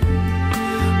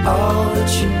all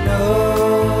that you know,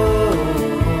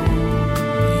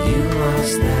 you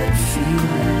lost that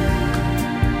feeling,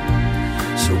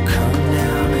 so come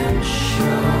down and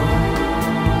show.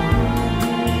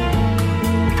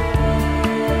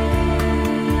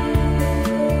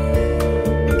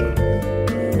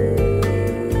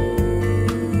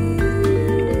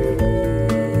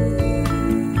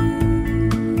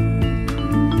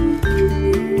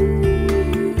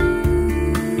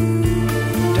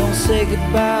 Say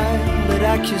goodbye, let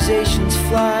accusations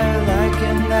fly like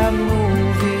in that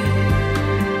movie.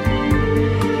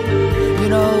 You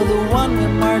know, the one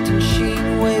where Martin Sheen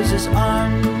waves his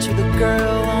arm to the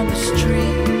girl on the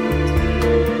street.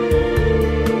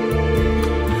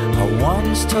 I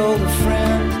once told a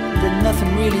friend that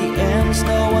nothing really ends,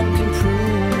 no one can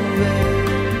prove it.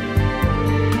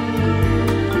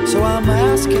 So I'm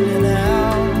asking you now,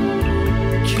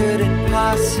 could it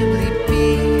possibly be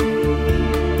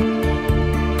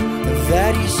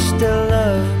that you still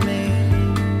love me?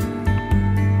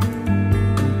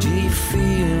 Do you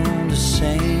feel the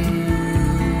same?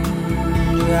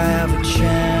 Do I have a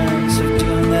chance of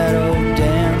doing that old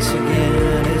dance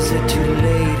again? Is it too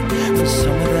late for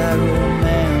some of that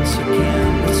romance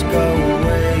again? Let's go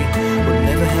away, we'll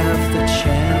never have the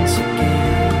chance again.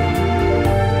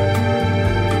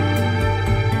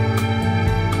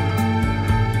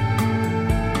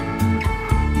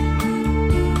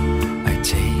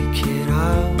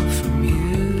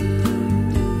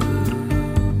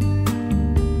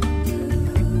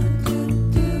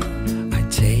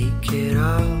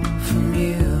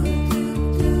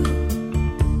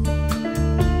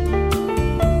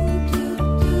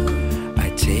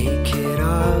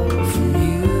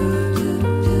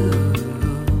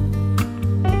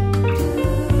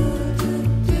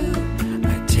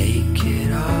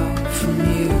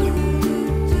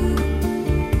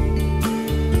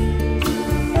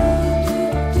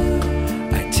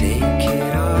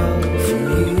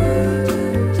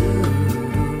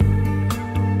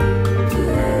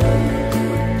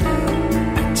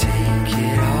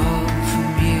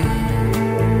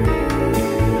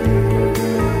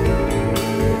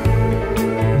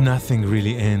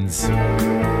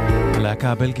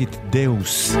 הלהקה הבלגית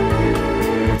דאוס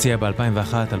הוציאה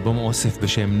ב-2001 אלבום אוסף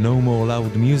בשם No More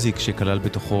Loud Music, שכלל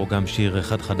בתוכו גם שיר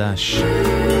אחד חדש.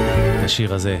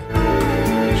 השיר הזה,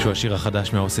 שהוא השיר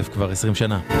החדש מהאוסף כבר 20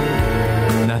 שנה.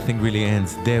 Nothing Really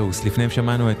Ends, דאוס. לפניהם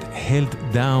שמענו את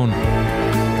Held Down,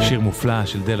 שיר מופלא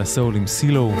של דלה סול עם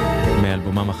סילו,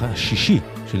 מאלבומם השישי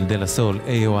של דלה סול,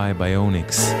 AOI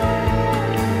Bionics.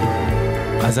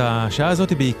 אז השעה הזאת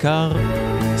היא בעיקר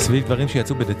סביב דברים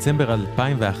שיצאו בדצמבר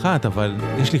 2001, אבל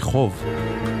יש לי חוב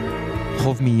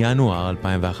מינואר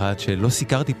 2001 שלא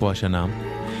סיקרתי פה השנה,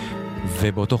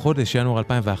 ובאותו חודש, ינואר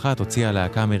 2001, הוציאה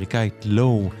הלהקה האמריקאית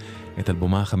לואו את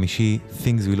אלבומה החמישי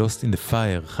Things We Lost in the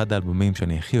Fire, אחד האלבומים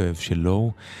שאני הכי אוהב של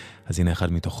לואו, אז הנה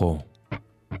אחד מתוכו.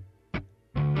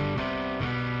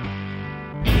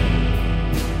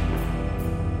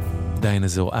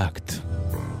 Dinosaur Act,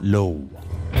 Low.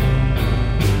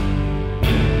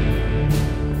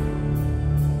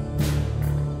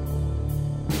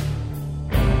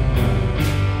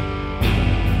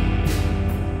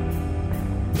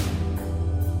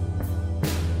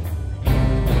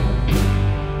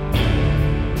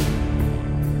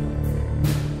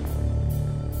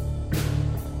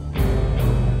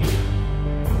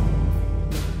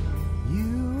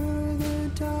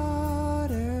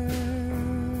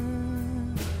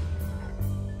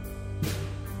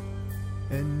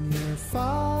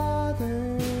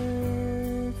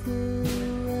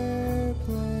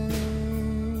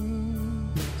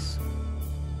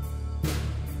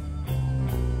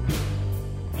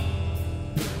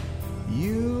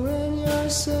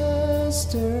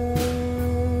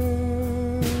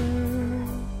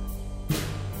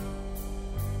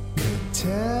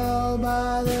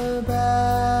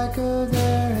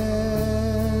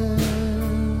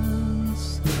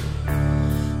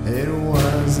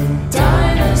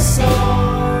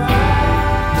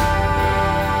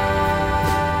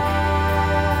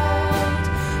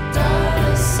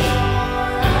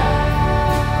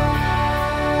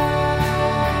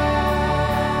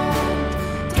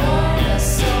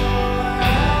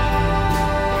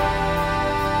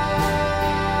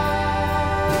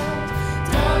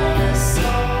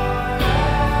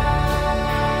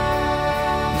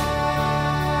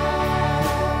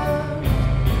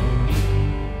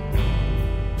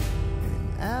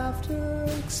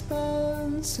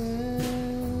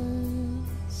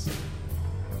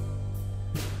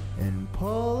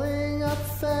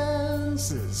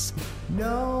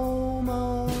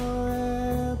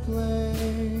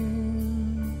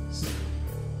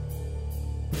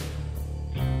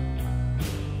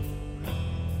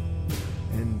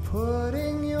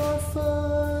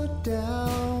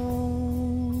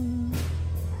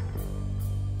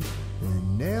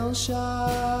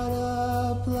 Shot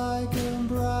up like a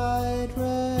bright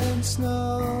red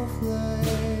snowflake,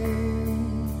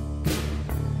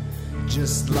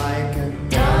 just like a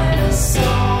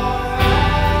dinosaur.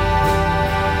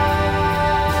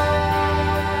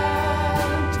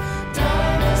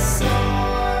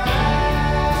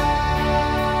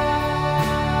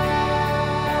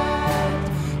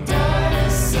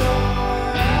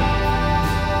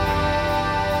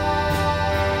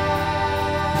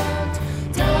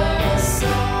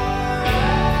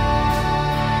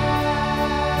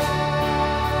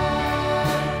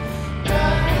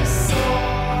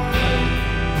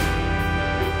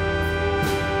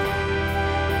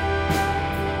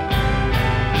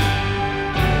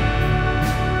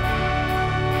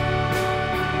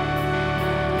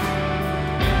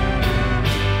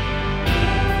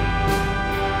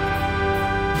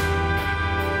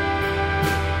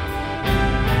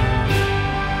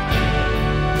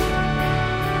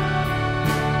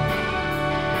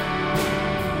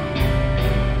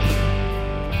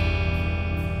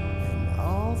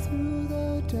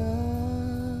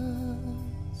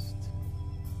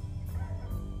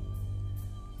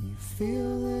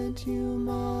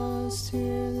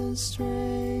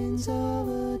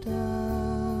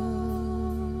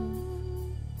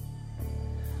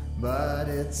 But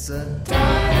it's a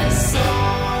dinosaur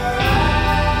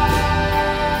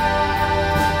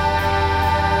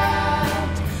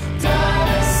act,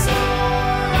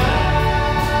 dinosaur act,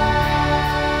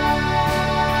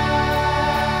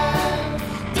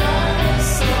 dinosaur act, dinosaur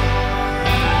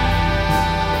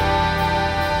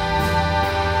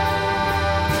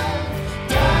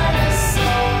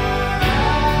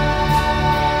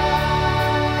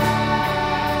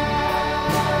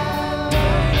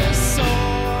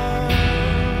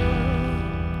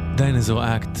Dinosaur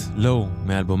Act, Low,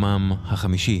 מאלבומם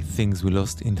החמישי, Things We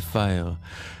Lost in the Fire.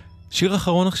 שיר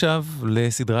אחרון עכשיו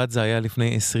לסדרת זה היה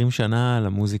לפני 20 שנה,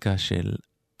 למוזיקה של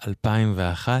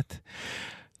 2001.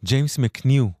 ג'יימס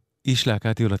מקניו, איש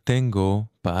להקת יולטנגו,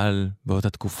 פעל באותה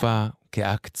תקופה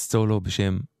כאקט סולו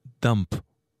בשם דאמפ,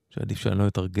 שעדיף שאני לא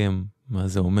אתרגם מה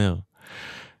זה אומר.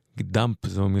 דאמפ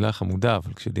זו מילה חמודה,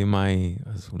 אבל כשיודעים מה היא,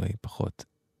 אז אולי פחות.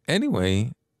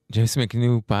 Anyway, ג'יימס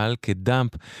מקניו פעל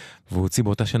כדאמפ, והוא הוציא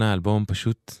באותה שנה אלבום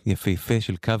פשוט יפהפה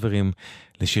של קאברים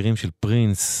לשירים של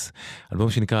פרינס, אלבום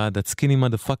שנקרא That Skinny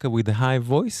Motherfucker with a High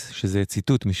Voice, שזה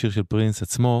ציטוט משיר של פרינס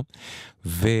עצמו,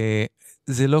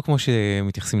 וזה לא כמו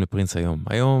שמתייחסים לפרינס היום.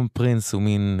 היום פרינס הוא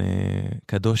מין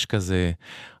קדוש כזה,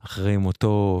 אחרי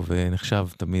מותו, ונחשב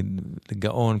תמיד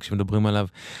לגאון כשמדברים עליו,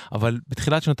 אבל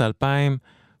בתחילת שנות ה-2000,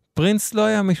 פרינס לא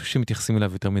היה מישהו שמתייחסים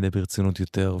אליו יותר מדי ברצינות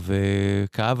יותר,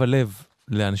 וכאב הלב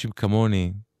לאנשים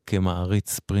כמוני,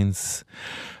 כמעריץ פרינס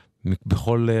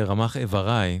בכל רמ"ח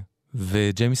איבריי,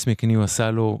 וג'יימס מקני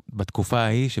עשה לו בתקופה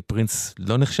ההיא שפרינס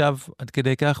לא נחשב עד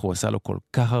כדי כך, הוא עשה לו כל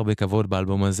כך הרבה כבוד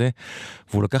באלבום הזה,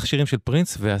 והוא לקח שירים של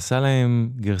פרינס ועשה להם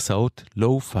גרסאות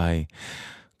לואו-פיי.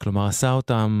 כלומר, עשה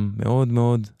אותם מאוד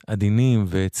מאוד עדינים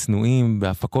וצנועים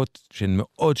בהפקות שהן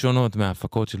מאוד שונות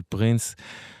מההפקות של פרינס,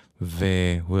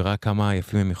 והוא הראה כמה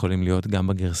יפים הם יכולים להיות גם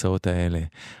בגרסאות האלה.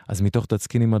 אז מתוך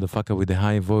תצקיני מודפאקה with a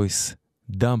high voice,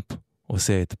 דאמפ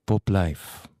עושה את פופ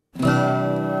לייף.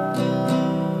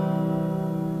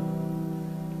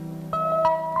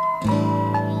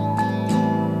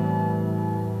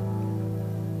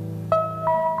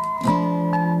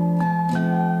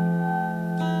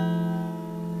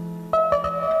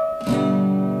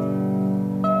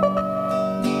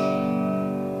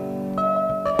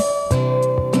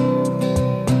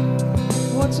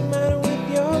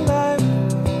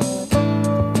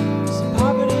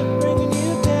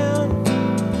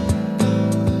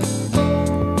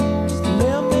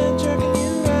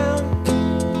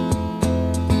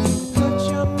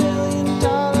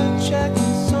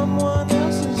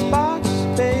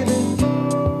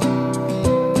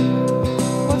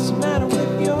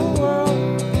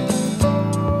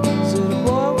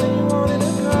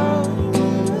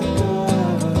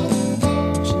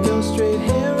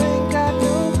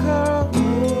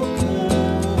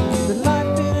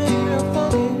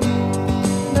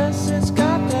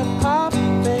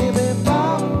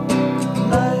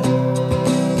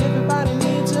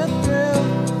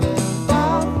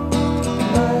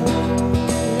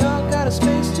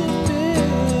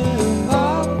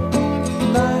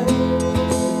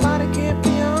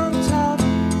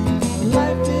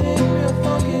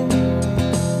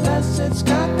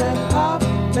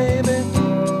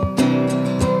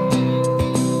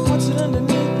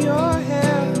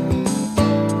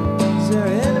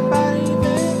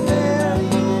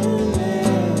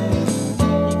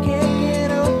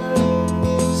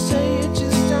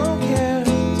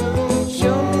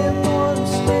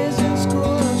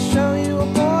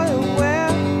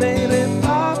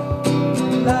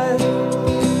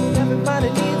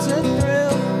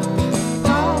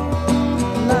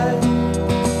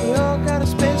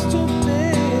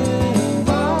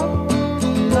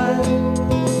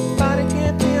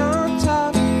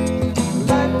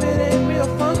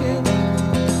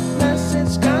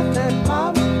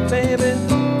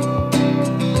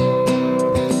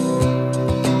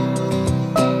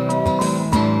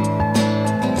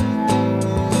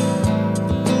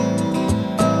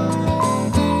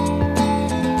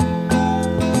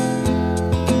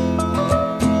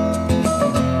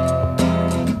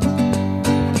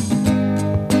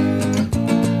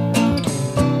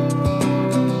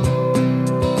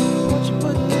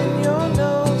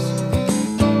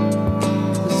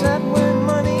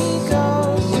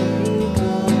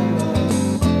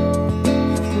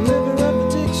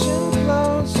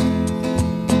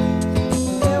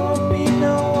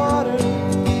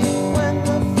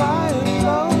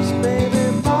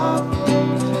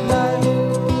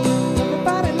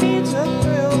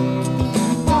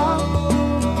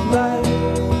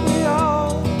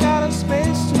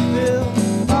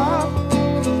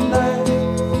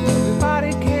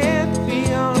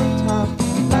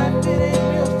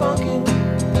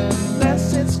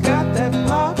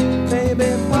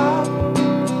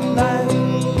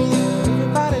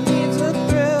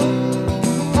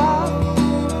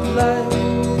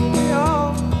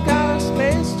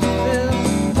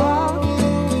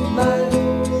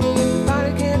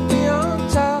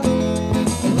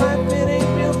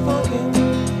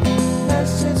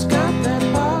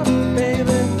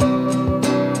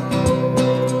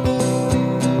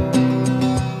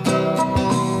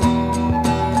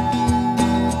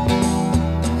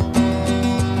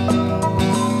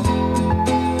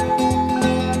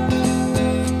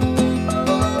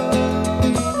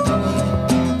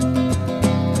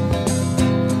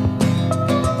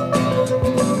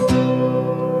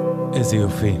 איזה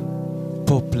יופי.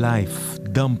 פופ לייף,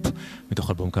 דאמפ, מתוך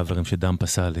אלבום קאברים שדאמפ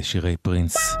עשה לשירי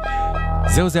פרינס.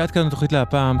 זהו, זה עד כאן התוכנית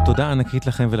להפעם. תודה ענקית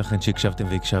לכם ולכן שהקשבתם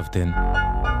והקשבתן.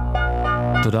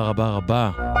 תודה רבה רבה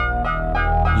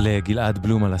לגלעד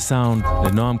בלום על הסאונד,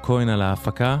 לנועם כהן על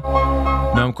ההפקה.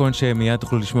 נועם כהן שמיד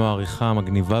תוכלו לשמוע העריכה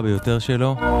המגניבה ביותר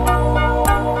שלו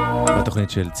בתוכנית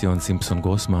של ציון סימפסון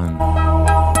גרוסמן.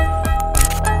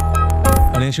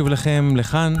 אני אשוב לכם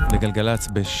לכאן, לגלגלץ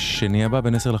בשני הבא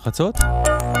בין 10 לחצות.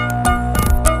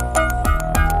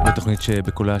 בתוכנית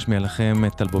שבכולה אשמיע לכם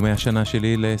את אלבומי השנה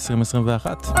שלי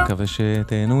ל-2021. מקווה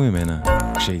שתהנו ממנה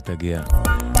כשהיא תגיע.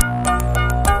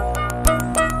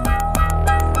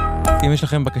 אם יש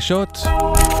לכם בקשות,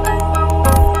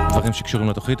 דברים שקשורים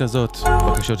לתוכנית הזאת,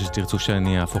 בקשות שתרצו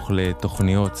שאני אהפוך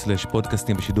לתוכניות /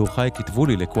 פודקאסטים בשידור חי, כתבו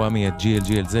לי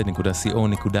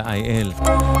לקוואמי@glglz.co.il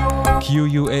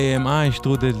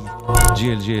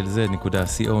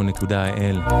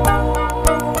QUAMI@glglz.co.il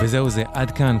וזהו זה,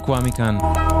 עד כאן, קוואמי כאן.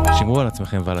 שמרו על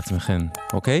עצמכם ועל עצמכם,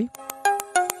 אוקיי?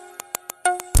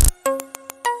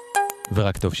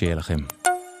 ורק טוב שיהיה לכם.